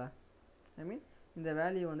ஆக்கணும்ல. ஐ மீன் இந்த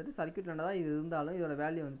வேல்யூ வந்துட்டு சர்க்யூட்டில் தான் இது இருந்தாலும் இதோட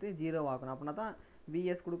வேல்யூ வந்துட்டு ஜீரோ ஆக்கணும். அப்படின்னா தான்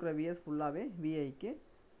விஎஸ் கொடுக்குற விஎஸ் ஃபுல்லாகவே விஐக்கு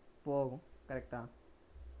போகும். கரெக்டாக?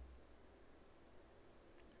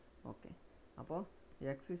 ஓகே. அப்போது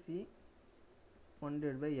எக்ஸிசி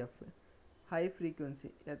 1/f ஹை ஃப்ரீக்குவென்சி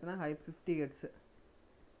எத்தனை? High 50 hertz.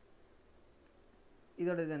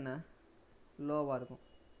 இதோட இது என்ன? லோவாக இருக்கும்.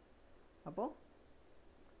 அப்போது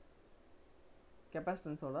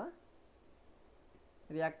கெப்பாசிட்டன்ஸோட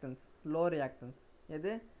ரியாக்டன்ஸ் லோ ரியாக்டன்ஸ்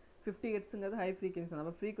எது? 50 ஹெர்ட்ஸுங்கிறது ஹை ஃப்ரீக்வன்சி.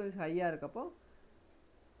 நம்ம ஃப்ரீக்வன்சி ஹையாக இருக்கப்போ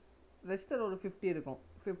ரெசிஸ்டர் ஒரு 50 இருக்கும்.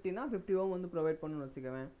 50னா 50 ஓம் வந்து ப்ரொவைட் பண்ணணும்னு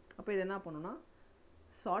வச்சுக்கவேன். அப்போ இது என்ன பண்ணுன்னா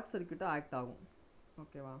ஷார்ட் சர்க்யூட்டாக ஆக்ட் ஆகும்.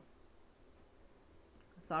 ஓகேவா?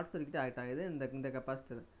 ஷார்ட் சர்க்யூட்டாக ஆக்ட் ஆகுது இந்த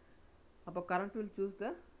கெப்பாசிட்டர். அப்போ current will choose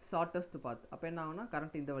the shortest பாத். அப்போ என்ன ஆகும்னா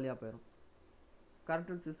கரண்ட் இந்த வழியாக போயிடும். Current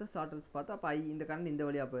will choose the shortest பாத். அப்போ இந்த கரண்ட் இந்த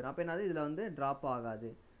வழியாக போயிடும். அப்போ என்னது? இதில் வந்து ட்ராப் ஆகாது.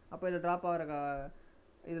 அப்போ இதில் ட்ராப் ஆகிற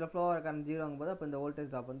இதில் ஃப்ளோ ஆகிற கரண்ட் 0 ஆகும்போது அப்போ இந்த வோல்டேஜ்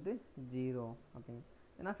ட்ராப் வந்து 0 அப்படிங்க.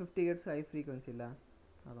 ஏன்னா 50 ஹெர்ட்ஸ் ஹை ஃப்ரீக்வன்சி இல்லை.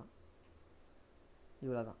 அதான்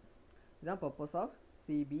இவ்வளோ தான். இதுதான் purpose of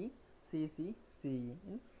CP CC CE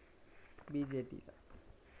இன் பிஜேடியில்.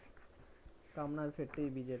 காமனாக ஃபெட்டு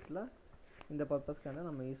பிஜேடியில் இந்த பர்பஸ்க்காக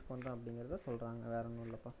நம்ம யூஸ் பண்ணுறோம் அப்படிங்கிறத சொல்கிறாங்க. வேறு ஒன்றும்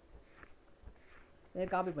இல்லைப்பா.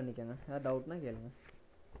 காப்பி பண்ணிக்கோங்க. ஏதாவது டவுட்னா கேளுங்க.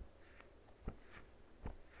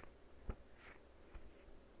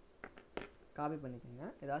 காப்பி பண்ணிக்கோங்க.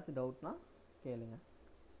 ஏதாச்சும் டவுட்னா கேளுங்க.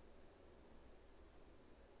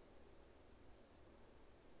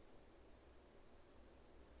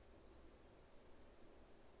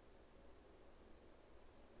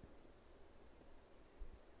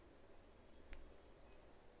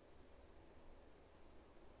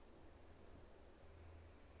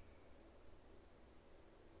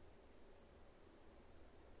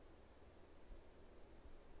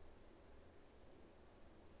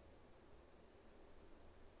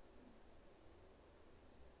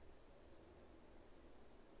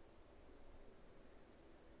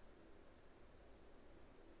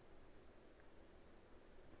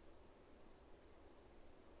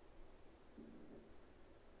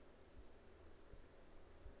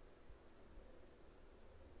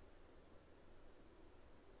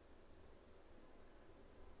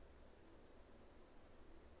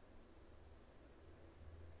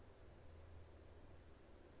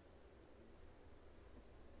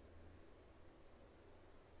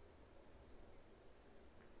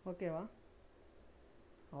 ஓகேவா?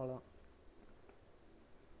 அவ்வளோதான்.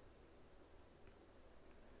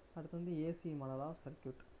 அடுத்து வந்து AC model of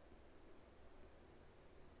circuit.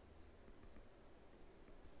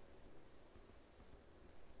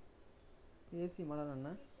 AC model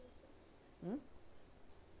என்ன?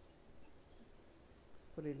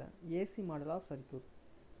 புரியல. ஏசி மாடல் ஆஃப் சர்க்யூட்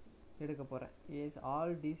எடுக்க போகிறேன்.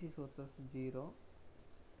 All DC sources 0.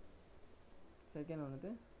 செகண்ட்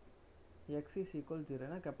வந்துட்டு எக்ஸ் இஸ் ஈக்குவல் 0.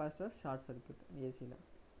 ஏன்னா கெப்பாசிட்டர் ஷார்ட் சர்க்யூட் ஏசியில்.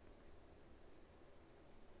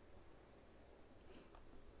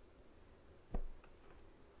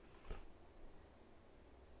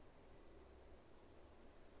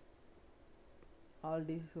 ஆல்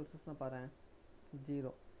டிசி சோர்சஸ்னால் பாரு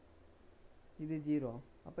 0. இது 0.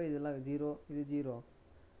 அப்போ இதெல்லாம் 0, இது 0.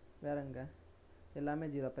 வேறங்க எல்லாமே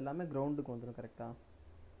 0. அப்போ எல்லாமே கிரவுண்டுக்கு வந்துடும். கரெக்டாக?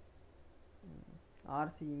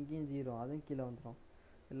 ஆர்சி இங்கேயும் 0, அதுவும் கீழே வந்துடும்.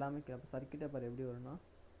 எல்லாமே கீழே. அப்போ சர்க்யூட்டே பாரு எப்படி வரும்னா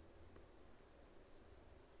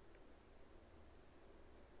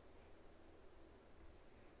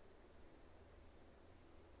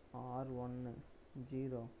R1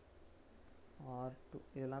 0 R2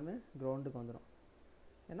 இது எல்லாமே கிரவுண்டுக்கு வந்துடும்,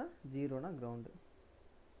 ஏன்னா ஜீரோனா கிரவுண்டு.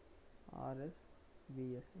 RS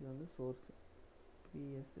BS இது வந்து சோர்ஸ்,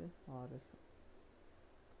 BS RS.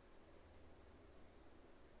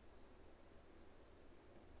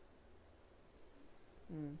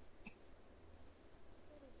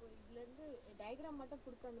 சார் இப்போ இதுல இருந்து டயக்ராம் மட்டும்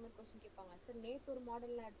கொடுத்து அந்த மாதிரி கொஸ்டின் கேட்பாங்க சார். நேத்து ஒரு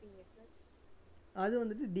மாடல்லாம் எடுத்தீங்க சார், அது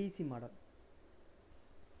வந்துட்டு டிசி மாடல்.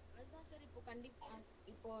 அதுதான் சார் இப்போ கண்டிப்பா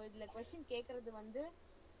இப்போ இதுல கொஸ்டின் கேக்குறது வந்து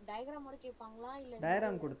டயக்ராமோட கேட்பாங்களா இல்ல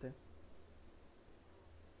டயக்ராம்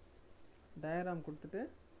கொடுத்துட்டு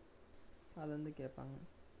அது வந்து கேட்பாங்க.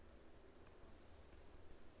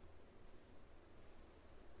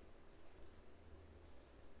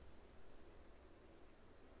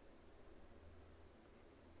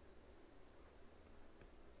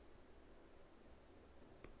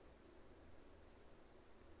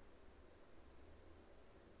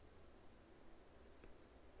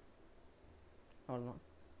 அவ்வளோதான்.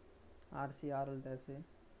 ஆர்சி ஆர்எல் டேஸு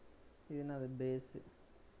இது என்ன, அது பேஸு,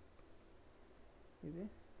 இது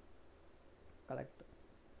கலெக்ட்.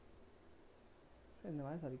 இந்த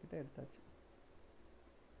மாதிரி சர்க்கியூட்டை எடுத்தாச்சு.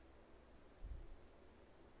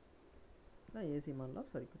 நான் AC model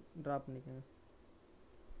of circuit draw பண்ணிக்கோங்க.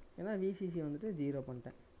 ஏன்னா விசிசி வந்துட்டு 0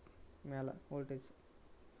 பண்ணிட்டேன், மேலே வோல்டேஜ்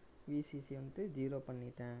விசிசி வந்துட்டு 0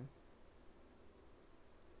 பண்ணிட்டேன்.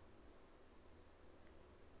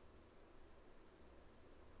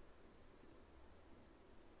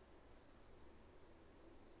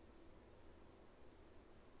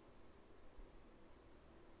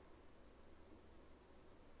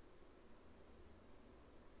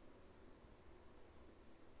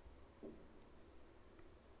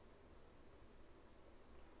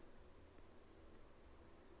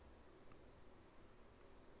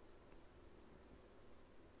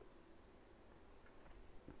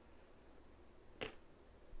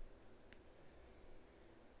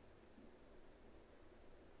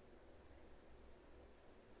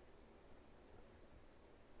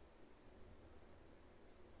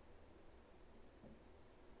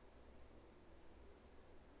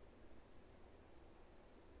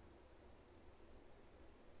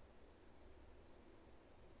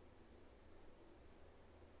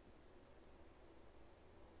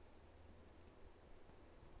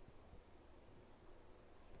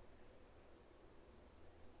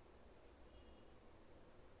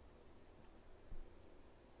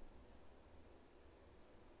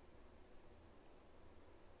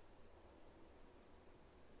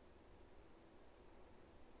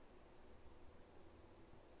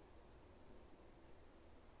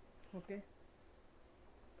 ஓகே,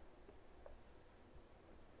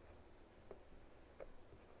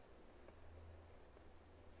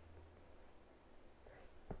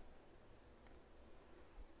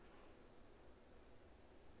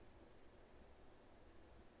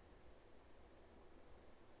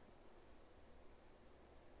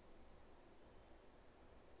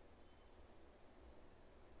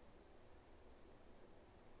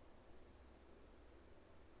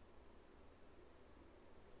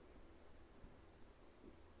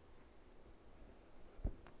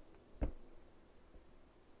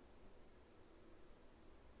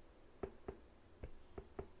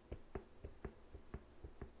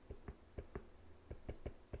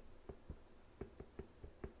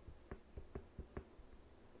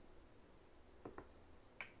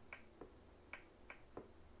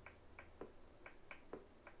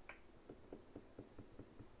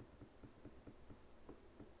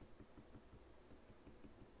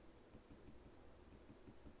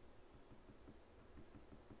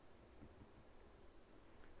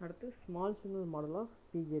 அடுத்து small signal model of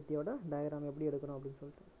பிஜேடியோட diagram எப்படி எடுக்கணும் அப்படின்னு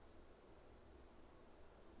சொல்லிட்டு.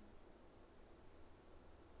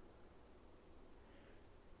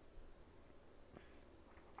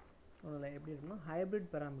 அதில் எப்படி எடுக்கணும்,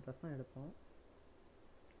 ஹைப்ரிட் பேராமீட்டர்ஸ் தான் எடுப்போம்.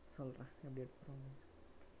 சொல்கிறேன் எப்படி எடுக்கிறோம்.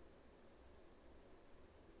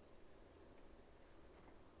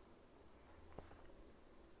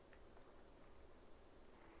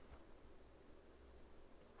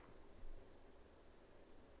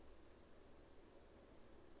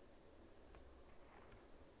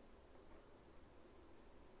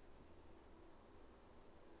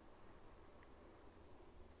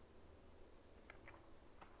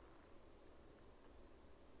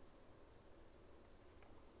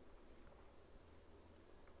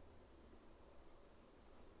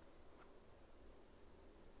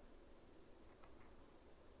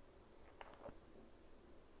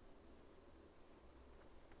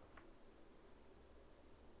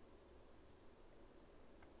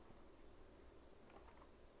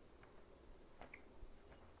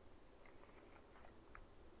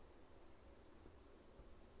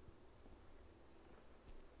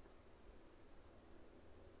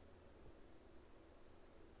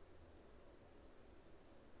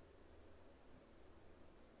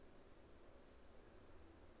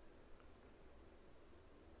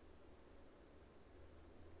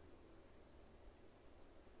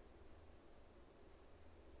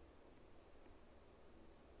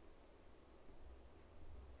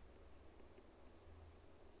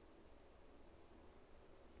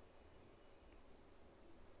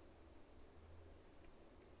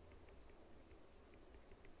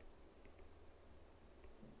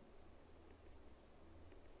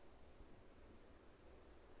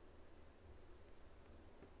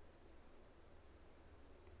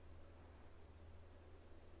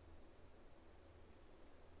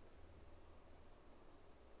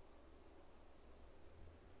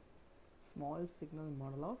 small signal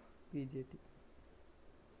model of BJT.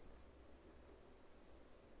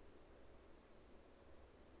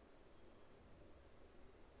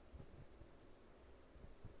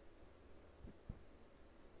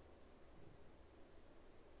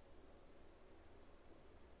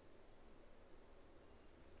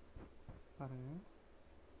 பாருங்க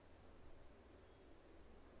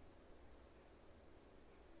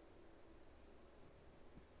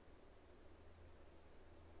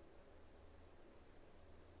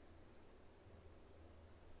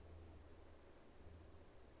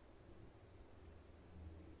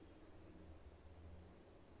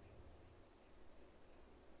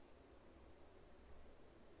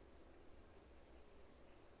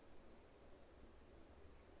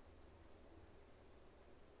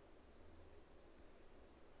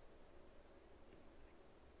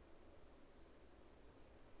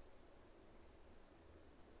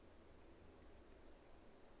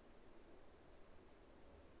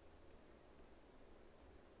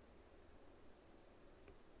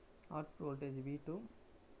output voltage V2,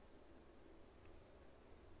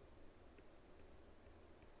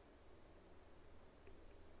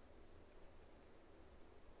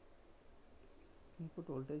 input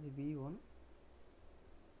voltage V1,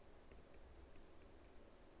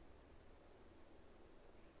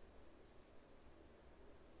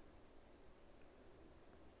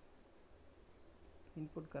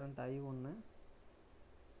 input current I1,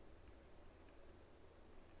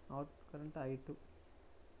 output current I2.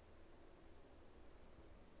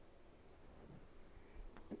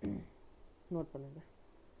 Note பண்ணுங்க.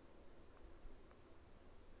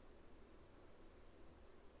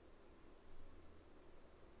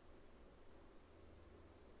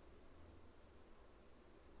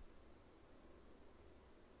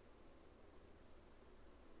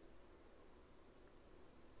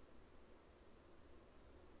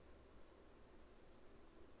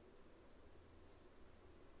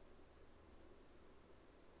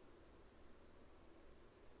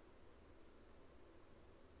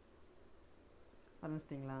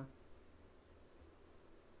 ஆரம்பிச்சிட்டிங்களா?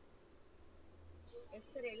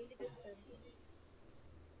 எஸ் சார், எழுதிட்டேன் சார்.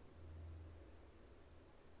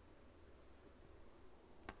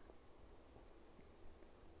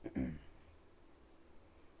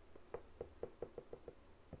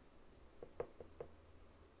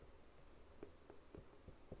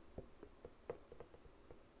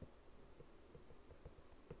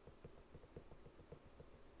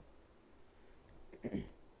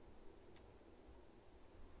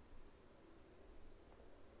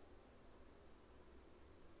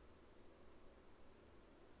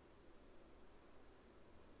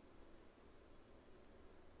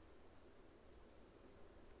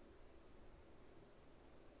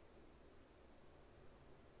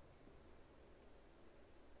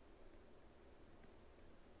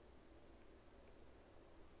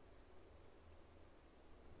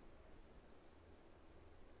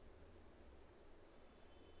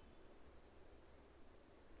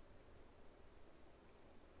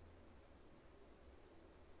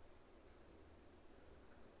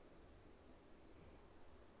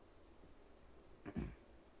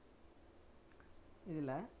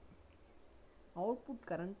 இதில் அவுட்புட்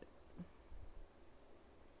கரண்ட்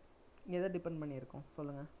எதை டிபெண்ட் பண்ணியிருக்கோம்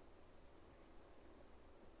சொல்லுங்கள்.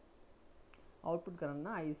 அவுட்புட்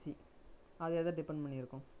கரண்ட்னா ஐசி, அது எதை டிபெண்ட்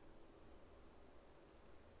பண்ணியிருக்கோம்?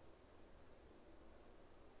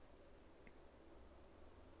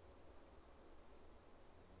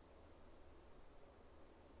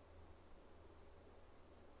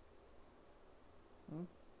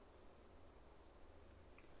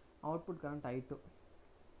 Output current I2.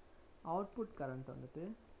 Output current வந்துட்டு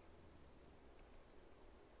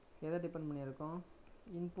எதை டிபெண்ட் பண்ணியிருக்கோம்?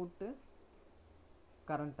 இன்புட்டு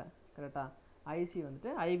கரண்ட்டை, கரெக்டாக. ஐசி வந்துட்டு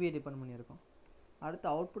ஐபியை டிபெண்ட் பண்ணியிருக்கோம். அடுத்து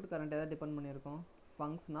அவுட்புட் கரண்ட் எதை டிபெண்ட் பண்ணியிருக்கோம்?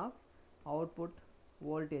 Function of output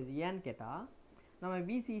voltage. ஏன்னு கேட்டால் நம்ம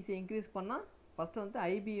விசிசியை இன்க்ரீஸ் பண்ணால் ஃபஸ்ட்டு வந்துட்டு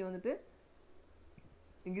ஐபியை வந்துட்டு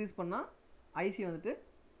இன்க்ரீஸ் பண்ணால் ஐசி வந்துட்டு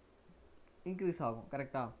இன்க்ரீஸ் ஆகும்,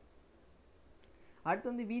 கரெக்டாக. அடுத்து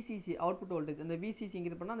வந்து விசிசி அவுட்புட் வோல்டேஜ், அந்த விசிசி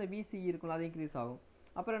இன்க்ரீஸ் பண்ணால் அந்த விசிஇ இருக்கும்ல, அது இன்க்ரீஸ் ஆகும்.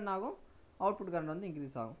 அப்புறம் என்ன ஆகும்? அவுட்புட் கரண்ட் வந்து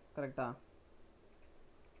இன்க்ரீஸ் ஆகும், கரெக்டாக.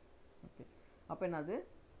 ஓகே, அப்போ என்னது?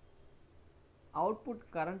 அவுட்புட்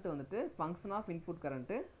கரண்ட் வந்துட்டு function of input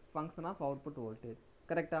current, function of output voltage,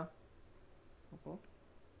 கரெக்டாக. அப்போது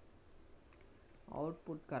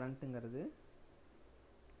output கரண்ட்டுங்கிறது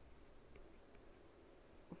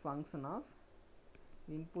function of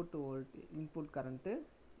input voltage, input current,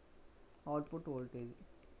 output voltage.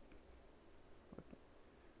 Okay,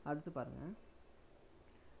 அடுத்து பாருங்கள்,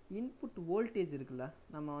 இன்புட் வோல்டேஜ் இருக்குல்ல,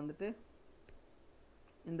 நம்ம வந்துட்டு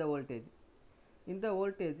இந்த வோல்டேஜ் இந்த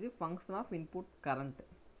voltage function of input current.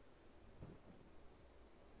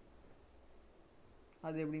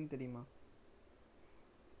 அது எப்படின்னு தெரியுமா?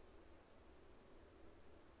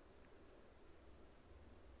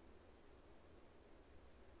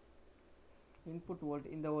 இன்புட்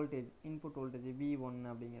வோல்டேஜ், இந்த வோல்டேஜ் இன்புட் வோல்டேஜ் V1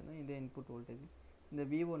 அப்படிங்கிறது இந்த இன்புட் வோல்டேஜ். இந்த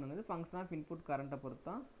V1 ஃபங்க்ஷன் ஆஃப் இன்புட் கரண்ட்டை பொறுத்து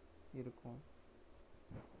தான் இருக்கும்.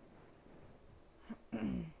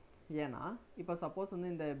 ஏன்னா இப்போ சப்போஸ்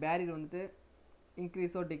வந்து இந்த பேரியர் வந்துட்டு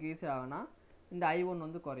இன்க்ரீஸோ டிக்ரீஸோ ஆகுனா இந்த I1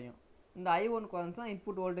 வந்து குறையும். இந்த I1 குறைஞ்சுன்னா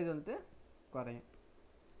இன்புட் வோல்டேஜ் வந்துட்டு குறையும்.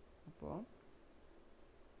 அப்போது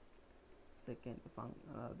செகண்ட்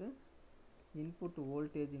அதாவது இன்புட்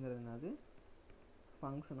வோல்டேஜுங்கிறது என்னது?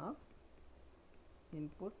 Function of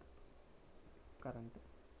input current.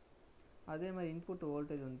 அதே மாதிரி இன்புட்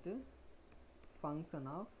வோல்டேஜ் வந்துட்டு function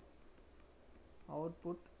of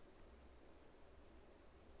output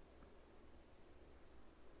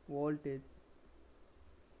voltage.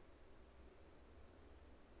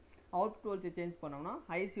 Output voltage change பண்ணோம்னா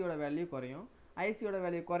ஐசியோட வேல்யூ குறையும். ஐசியோட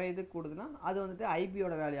வேல்யூ குறையுது கூடுதுன்னா அது வந்துட்டு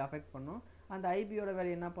ஐபியோட வேல்யூ அஃபெக்ட் பண்ணும். அந்த ஐபியோட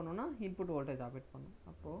வேல்யூ என்ன பண்ணுன்னா இன்புட் வோல்டேஜ் அஃபெக்ட் பண்ணும்.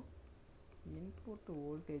 அப்போது இன்புட்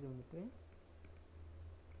வோல்டேஜ் வந்துட்டு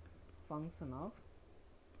function of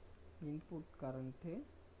input current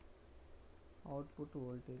output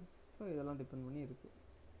voltage. So இதெல்லாம் டிபெண்ட் பண்ணி இருக்குது.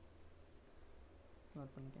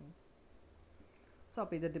 நோட் பண்ணிக்கோங்க. ஸோ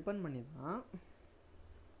அப்போ இதை டிபெண்ட் பண்ணி தான்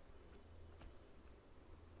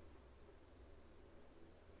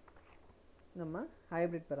நம்ம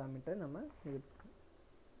ஹைப்ரிட் பேராமீட்டர் நம்ம இது பண்ணுறோம்.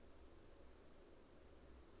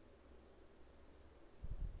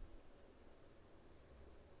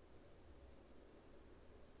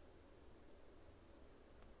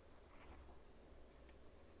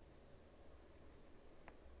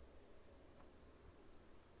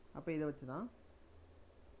 அப்போ இதை வச்சு தான்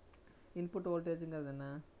இன்புட் வோல்டேஜுங்கிறது என்ன?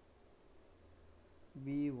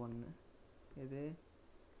 V1.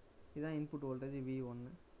 இதுதான் இன்புட் வோல்டேஜ் V1.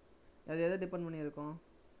 அது எதை டிபெண்ட் பண்ணியிருக்கோம்?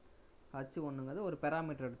 H1ங்கிறது ஒரு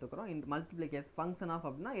பேராமீட்டர் எடுத்துக்கிறோம். இந்த மல்டிப்ளிகேஷன் ஃபங்க்ஷன் ஆஃப்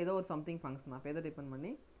அப்படின்னா ஏதோ ஒரு சம்திங் ஃபங்க்ஷன் ஆஃப் எதை டிபெண்ட்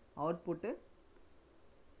பண்ணி? Output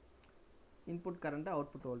input current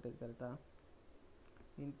output voltage. கரெக்டாக?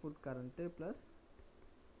 Input current plus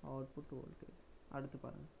output voltage. அடுத்து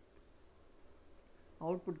பாருங்கள்,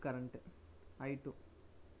 output current I2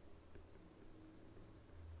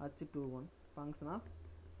 H21 function of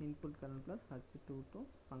input current plus H22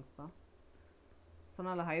 function of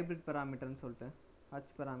சொன்னால ஹைப்ரிட் பேராமீட்டர்னு சொல்லிட்டு H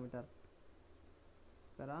பேராமீட்டர்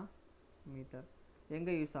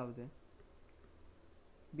எங்கே யூஸ் ஆகுது?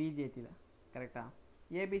 பிஜேடியில். கரெக்டாக?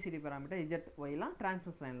 ஏபிசிடி பேராமீட்டர் ZYலாம்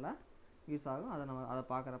டிரான்ஸ்மிஷன் லைனில் யூஸ் ஆகும். அதை நம்ம அதை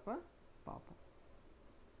பார்க்குறப்ப பார்ப்போம்.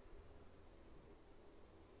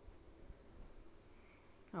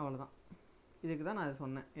 அவ்வளோதான். இதுக்கு தான் நான்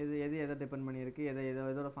சொன்னேன் எதை டிபெண்ட் பண்ணியிருக்கு,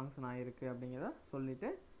 எதோட ஃபங்க்ஷன் ஆகிருக்கு அப்படிங்கிறத சொல்லிவிட்டு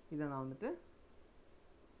இதை நான் வந்துட்டு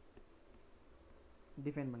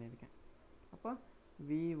டிஃபைன் பண்ணியிருக்கேன். அப்போ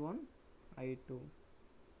V1 I2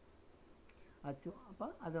 H. அப்போ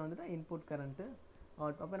அதை வந்துட்டு இன்புட் கரண்ட்டு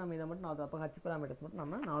அவுட். அப்போ நம்ம இதை மட்டும் அப்போ H பேராமீட்டர்ஸ் மட்டும்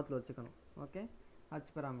நம்ம ஞாபகத்தில் வச்சுக்கணும். ஓகே, H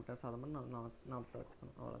பேராமீட்டர்ஸ் அதை மட்டும் நம்ம ஞாபகத்தில்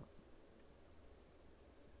வச்சுக்கணும். அவ்வளோதான்.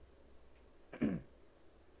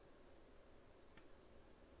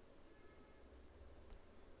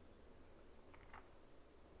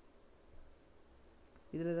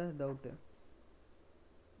 இதில் ஏதாவது டவுட்டு?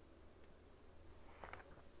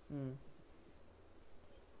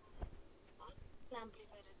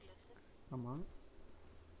 ஆமாம்.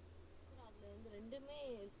 அதுல வந்து ரெண்டுமே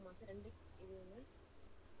இருக்குமா சார்? ரெண்டு இதுவுமே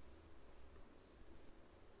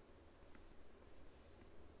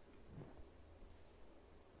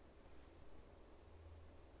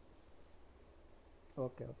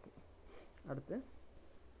ஓகே. அடுத்து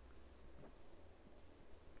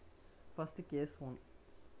ஃபஸ்ட்டு கேஸ் 1.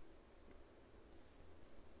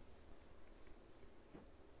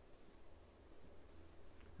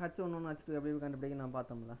 H11 H2 எப்படி கண்டுபிடிக்க நான்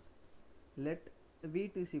பார்த்தோம்ல. Let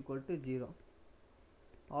V2 is equal to 0.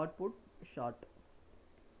 Output short.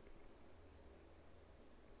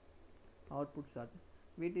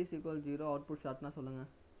 V2 is equal to 0 output ஷார்ட்னா சொல்லுங்கள்.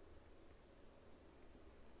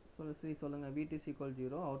 சொல்லுங்கள். V2 is equal to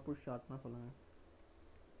 0 output ஷார்ட்னா சொல்லுங்கள்.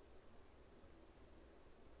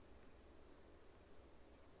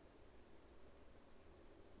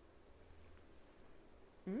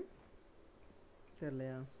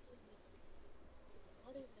 சரிலையா?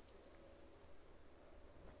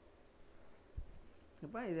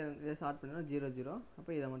 அப்போ இதை ஷார்ட் பண்ணினா 0 0.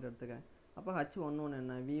 அப்போ இதை மட்டும் எடுத்துக்கிறேன். அப்போ H11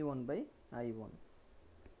 என்ன? V1/I1.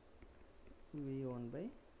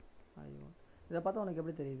 இதை பார்த்தா உனக்கு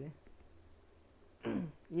எப்படி தெரியுது?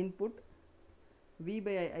 இன்புட்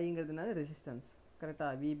V/Iங்கிறது என்னது? ரெசிஸ்டன்ஸ்.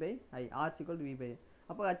 கரெக்டாக we by I R equal we by ஐ.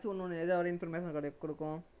 அப்போ ஹச் ஒன்று எதோட இன்ஃபர்மேஷன்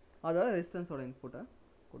கொடுக்கும், அதோட ரெசிஸ்டன்ஸோட இன்புட்டை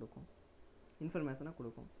கொடுக்கும், இன்ஃபர்மேஷனை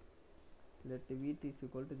கொடுக்கும். லெட் விடி இஸ்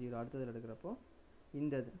ஈக்குவல் டு 0 அடுத்தது எடுக்கிறப்போ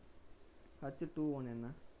இந்த இது H21 என்ன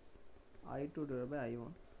I2 டிவைட் பை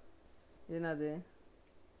I1. இது என்னது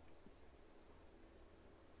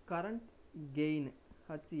current gain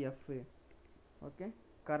HF. Okay,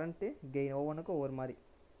 current gain ஒவ்வொன்றுக்கும் ஒவ்வொரு மாதிரி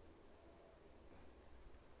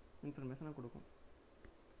இன்ஃபர்மேஷனை கொடுக்கும்.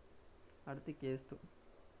 அடுத்து case 2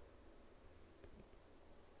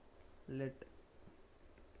 let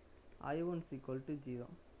I1 is equal to 0.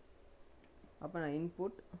 அப்போ நான்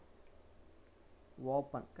இன்புட்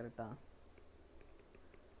ஓப்பன், கரெக்டாக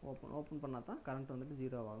ஓப்பன் பண்ணால் தான் கரண்ட் வந்துட்டு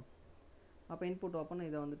 0 ஆகும். அப்போ இன்புட் ஓப்பன்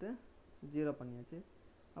இதை வந்துட்டு 0 பண்ணியாச்சு.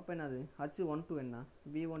 அப்போ என்னது H12 என்ன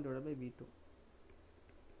V1 டிவைட் பை V2.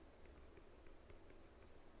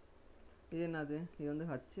 இது என்னது, இது வந்து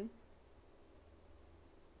H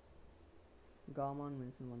காமான்னு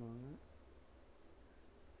மென்ஷன் பண்ணுவாங்க.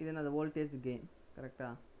 இது என்னது வோல்டேஜ் கெயின்,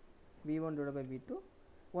 கரெக்டாக V1 divide by V2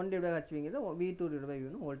 1 divide by HVங்கிறது V2 divide by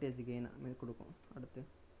V1 voltage gain மீது கொடுக்கும். அடுத்து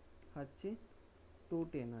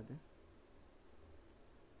H22 என்னது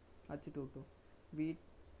H22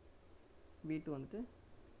 V2 வந்துட்டு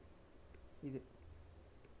இது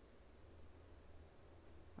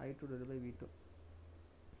I2 divided by V2.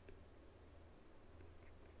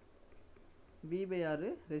 V by R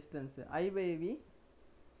resistance, I by V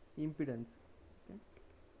impedance, okay,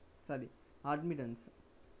 sorry admittance,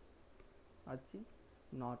 H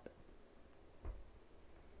not.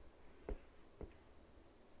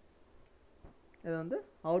 இது வந்து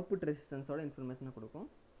output ரெசிஸ்டன்ஸோட இன்ஃபர்மேஷனை கொடுக்கும்.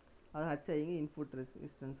 அது HIங்க இன்புட்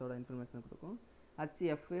ரெசிஸ்டன்ஸோட இன்ஃபர்மேஷனை கொடுக்கும்.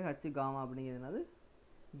 HF H காமா அப்படிங்கிறதுனால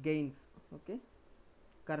gains, okay,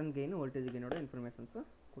 current gain voltage கெயினோட இன்ஃபர்மேஷன்ஸை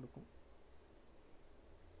கொடுக்கும்.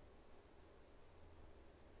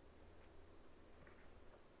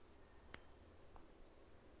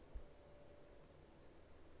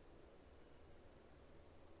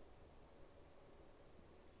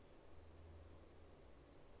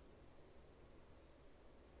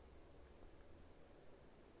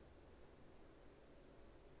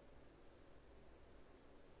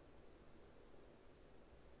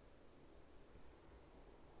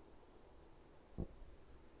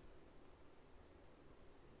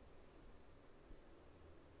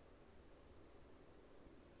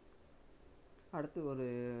 அடுத்து ஒரு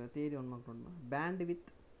தியரி ஒன்று பார்க்கணும், pant with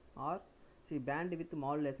R pant with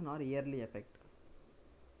modulation R yearly effect.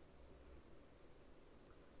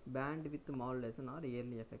 Pant with modulation R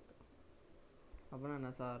yearly effect அப்படின்னா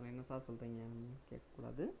என்ன சார் சொல்கிறீங்கன்னு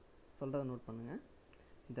கேட்கக்கூடாது, சொல்கிறத நோட் பண்ணுங்கள்.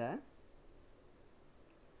 இந்த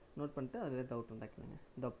நோட் பண்ணிட்டு அதில் டவுட் இருந்தால் கேளுங்க.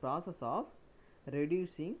 The process of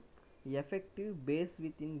reducing effective base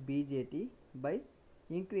within BJT by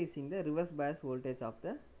increasing the reverse bias voltage of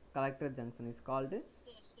the collector junction is called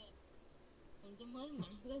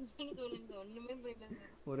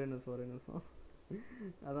ஒரே நிமிஷம்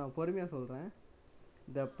அதான் பொறுமையாக சொல்கிறேன்.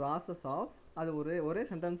 த ப்ராசஸ் ஆஃப் அது ஒரே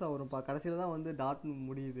சென்டென்ஸாக வரும்ப்பா, கடைசியில் தான் வந்து டாட்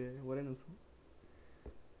முடியுது. ஒரே நிமிஷம்,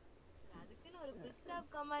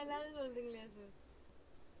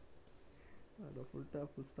 ஃபுல்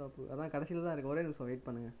ஸ்டாப் அதான் கடைசியில் தான் இருக்குது. ஒரே நிமிஷம் வெயிட்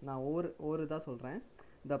பண்ணுங்கள், நான் ஒவ்வொரு இதாக சொல்கிறேன்.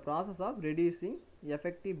 The process of reducing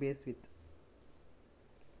effective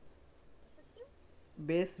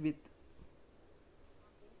base with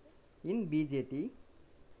in BJT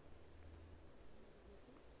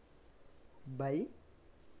by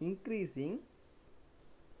increasing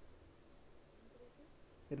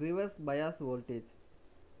reverse bias voltage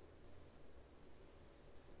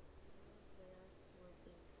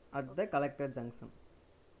at the collector junction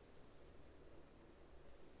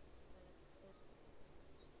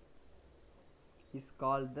is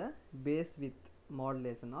called the base width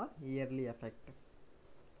modulation or yearly effect.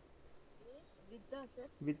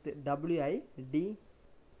 With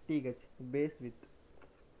WIDTH, base width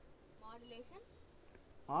modulation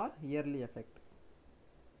or yearly effect.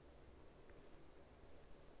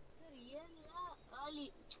 Sir, yearly early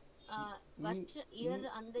first year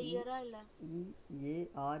and the year இல்ல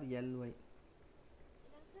EARLY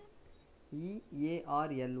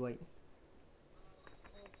EARLY.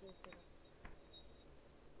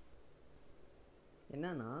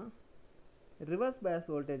 என்னன்னா reverse bias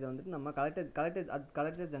voltage வந்துட்டு நம்ம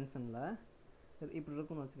collector ஜங்ஷனில் இப்படி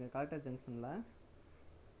இருக்குன்னு வச்சுக்கோங்க. Collector ஜங்ஷனில்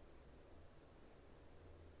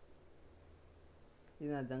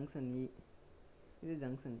இது ஜங்ஷன் இ, இது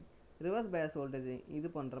ஜங்ஷன் இ. ரிவர்ஸ் பயாஸ் வோல்டேஜ் இது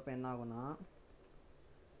பண்ணுறப்ப என்ன ஆகும்னா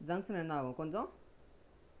ஜங்ஷன் என்ன ஆகும், கொஞ்சம்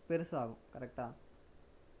பெருசாகும், கரெக்டாக.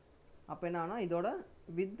 அப்போ என்ன ஆகுனா இதோட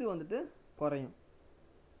வித்து வந்துட்டு குறையும்.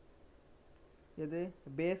 எது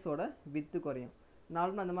பேஸோட வித்து குறையும்.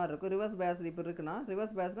 நார்மலாக அந்த மாதிரி இருக்கும். ரிவர்ஸ் பேஸ் இப்போ இருக்குன்னா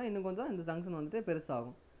ரிவர்ஸ் பேஸ்னால் இன்னும் கொஞ்சம் இந்த ஜங்ஷன் வந்துட்டு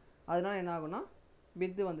பெருசாகும். அதனால என்ன ஆகும்னா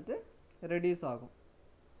வித்து வந்துட்டு ரெடியூஸ் ஆகும்.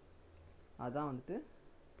 அதான் வந்துட்டு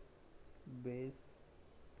பேஸ்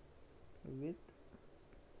வித்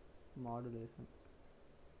மாடுலேஷன்.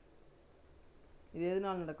 இது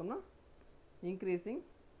எதனால நடக்கும்னா இன்க்ரீசிங்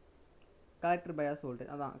கலெக்டர் பயாஸ்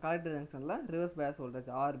வோல்டேஜ். அதான் கலெக்டர் ஜங்ஷனில் reverse bias voltage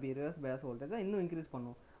RB reverse bias voltage இன்னும் இன்க்ரீஸ்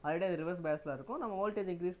பண்ணும். ஆல்ரெடி அது ரிவர்ஸ் பயாஸில் இருக்கும். நம்ம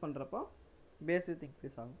வோல்டேஜ் இன்க்ரீஸ் பண்ணுறப்போ பேஸ் வித்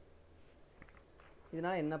இன்க்ரீஸ் ஆகும்.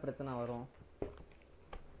 இதனால் என்ன பிரச்சனை வரும்?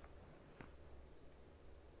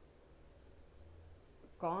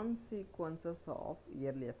 Consequences of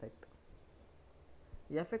early effect.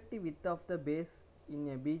 Effective width of the base in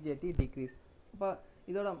a BJT decrease. இப்போ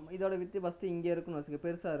இதோட வித்து ஃபஸ்ட்டு இங்கே இருக்குன்னு வச்சுக்க,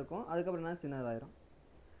 பெருசாக இருக்கும். அதுக்கப்புறம் என்ன சின்னதாயிரும்.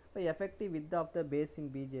 இப்போ effective width of the base in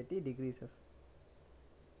BJT decreases.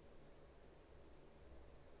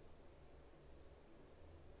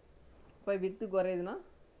 இப்போ with குறையுதுன்னா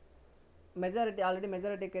majority already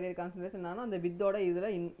majority carrier concentration என்னன்னா அந்த வித்தோட இதில்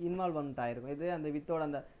இன்வால்வ் வந்துட்டு ஆயிருக்கும். இது அந்த வித்தோட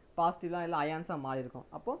அந்த பாசிட்டிவ்லாம் எல்லாம் அயான்ஸாக மாறி இருக்கும்.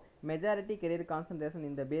 அப்போ மெஜாரிட்டி கேரியர் கான்சன்ட்ரேஷன்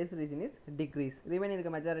இந்த base region is degrees. Remaining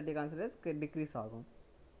இருக்க மெஜாரிட்டி கான்சன்ட்ரேஷன் டிக்ரீஸ் ஆகும்.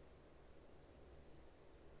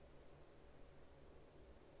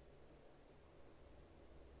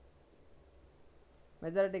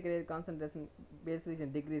 Majority carrier concentration base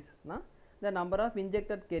region டிக்ரீஸ்னா the number of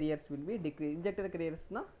injected carriers will be decrease. injected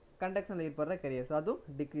carriersனா கண்டக்ஷனில் ஏற்படுற கேரியர்ஸ் அதுவும்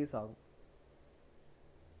டிக்ரீஸ் ஆகும்.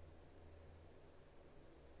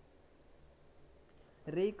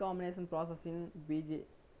 recombination process in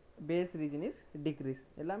base region is decrease.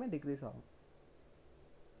 எல்லாமே degrees ஆகும்.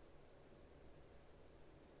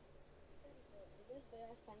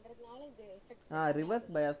 Reverse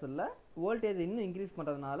bias இல்ல, voltage இன்னும் increase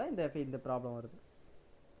பண்றதுனால இந்த ப்ராப்ளம் வருது.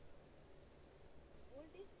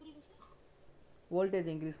 வோல்டேஜ்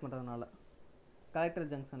இன்க்ரீஸ் பண்றதுனால கலெக்டர்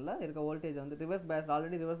ஜங்ஷன்ல இருக்க வோல்டேஜ் வந்து ரிவர்ஸ் பயாஸ்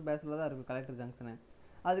ஆல்ரெடி ரிவர்ஸ் பயாஸ்ல தான் இருக்கும் கலெக்டர் ஜங்ஷன்.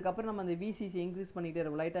 அதுக்கப்புறம் நம்ம அந்த விசிசி இன்க்ரீஸ் பண்ணிக்கிட்டே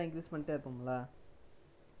இருப்போம், லைட்டாக இன்க்ரீஸ் பண்ணிட்டே இருப்போம்ல,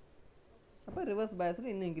 அப்போ ரிவர்ஸ்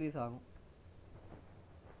பயாஸில் இன்னும் இன்க்ரீஸ் ஆகும்.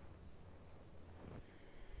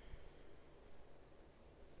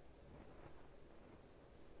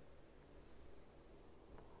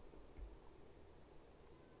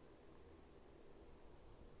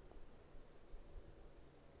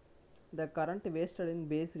 The current wasted in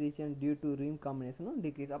base region due to recombination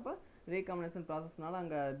decrease. அப்போ recombination processனால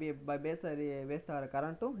அங்கே பேஸில் வேஸ்ட் ஆகிற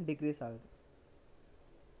கரண்ட்டும் டிக்ரீஸ் ஆகுது.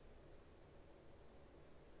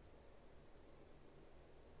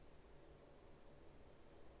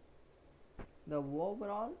 The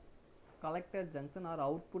overall collector junction or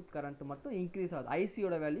output current மட்டும் இன்க்ரீஸ் ஆகுது.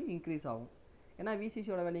 ஐசியோட வேல்யூ இன்க்ரீஸ் ஆகும். ஏன்னா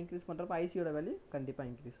விசிசியோட வேல்யூ இன்க்ரீஸ் பண்ணுறப்ப ஐசியோட வேல்யூ கண்டிப்பாக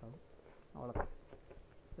இன்க்ரீஸ் ஆகும். அவ்வளோதான்.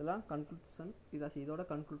 இதெல்லாம் கன்க்ளூஷன். இதோட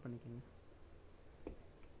கன்க்ளூட் பண்ணிக்கோங்க.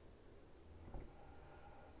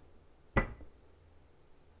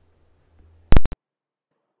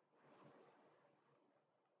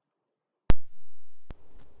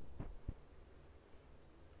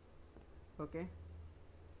 ஓகே,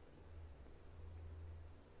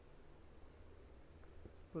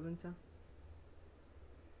 புரிஞ்சா?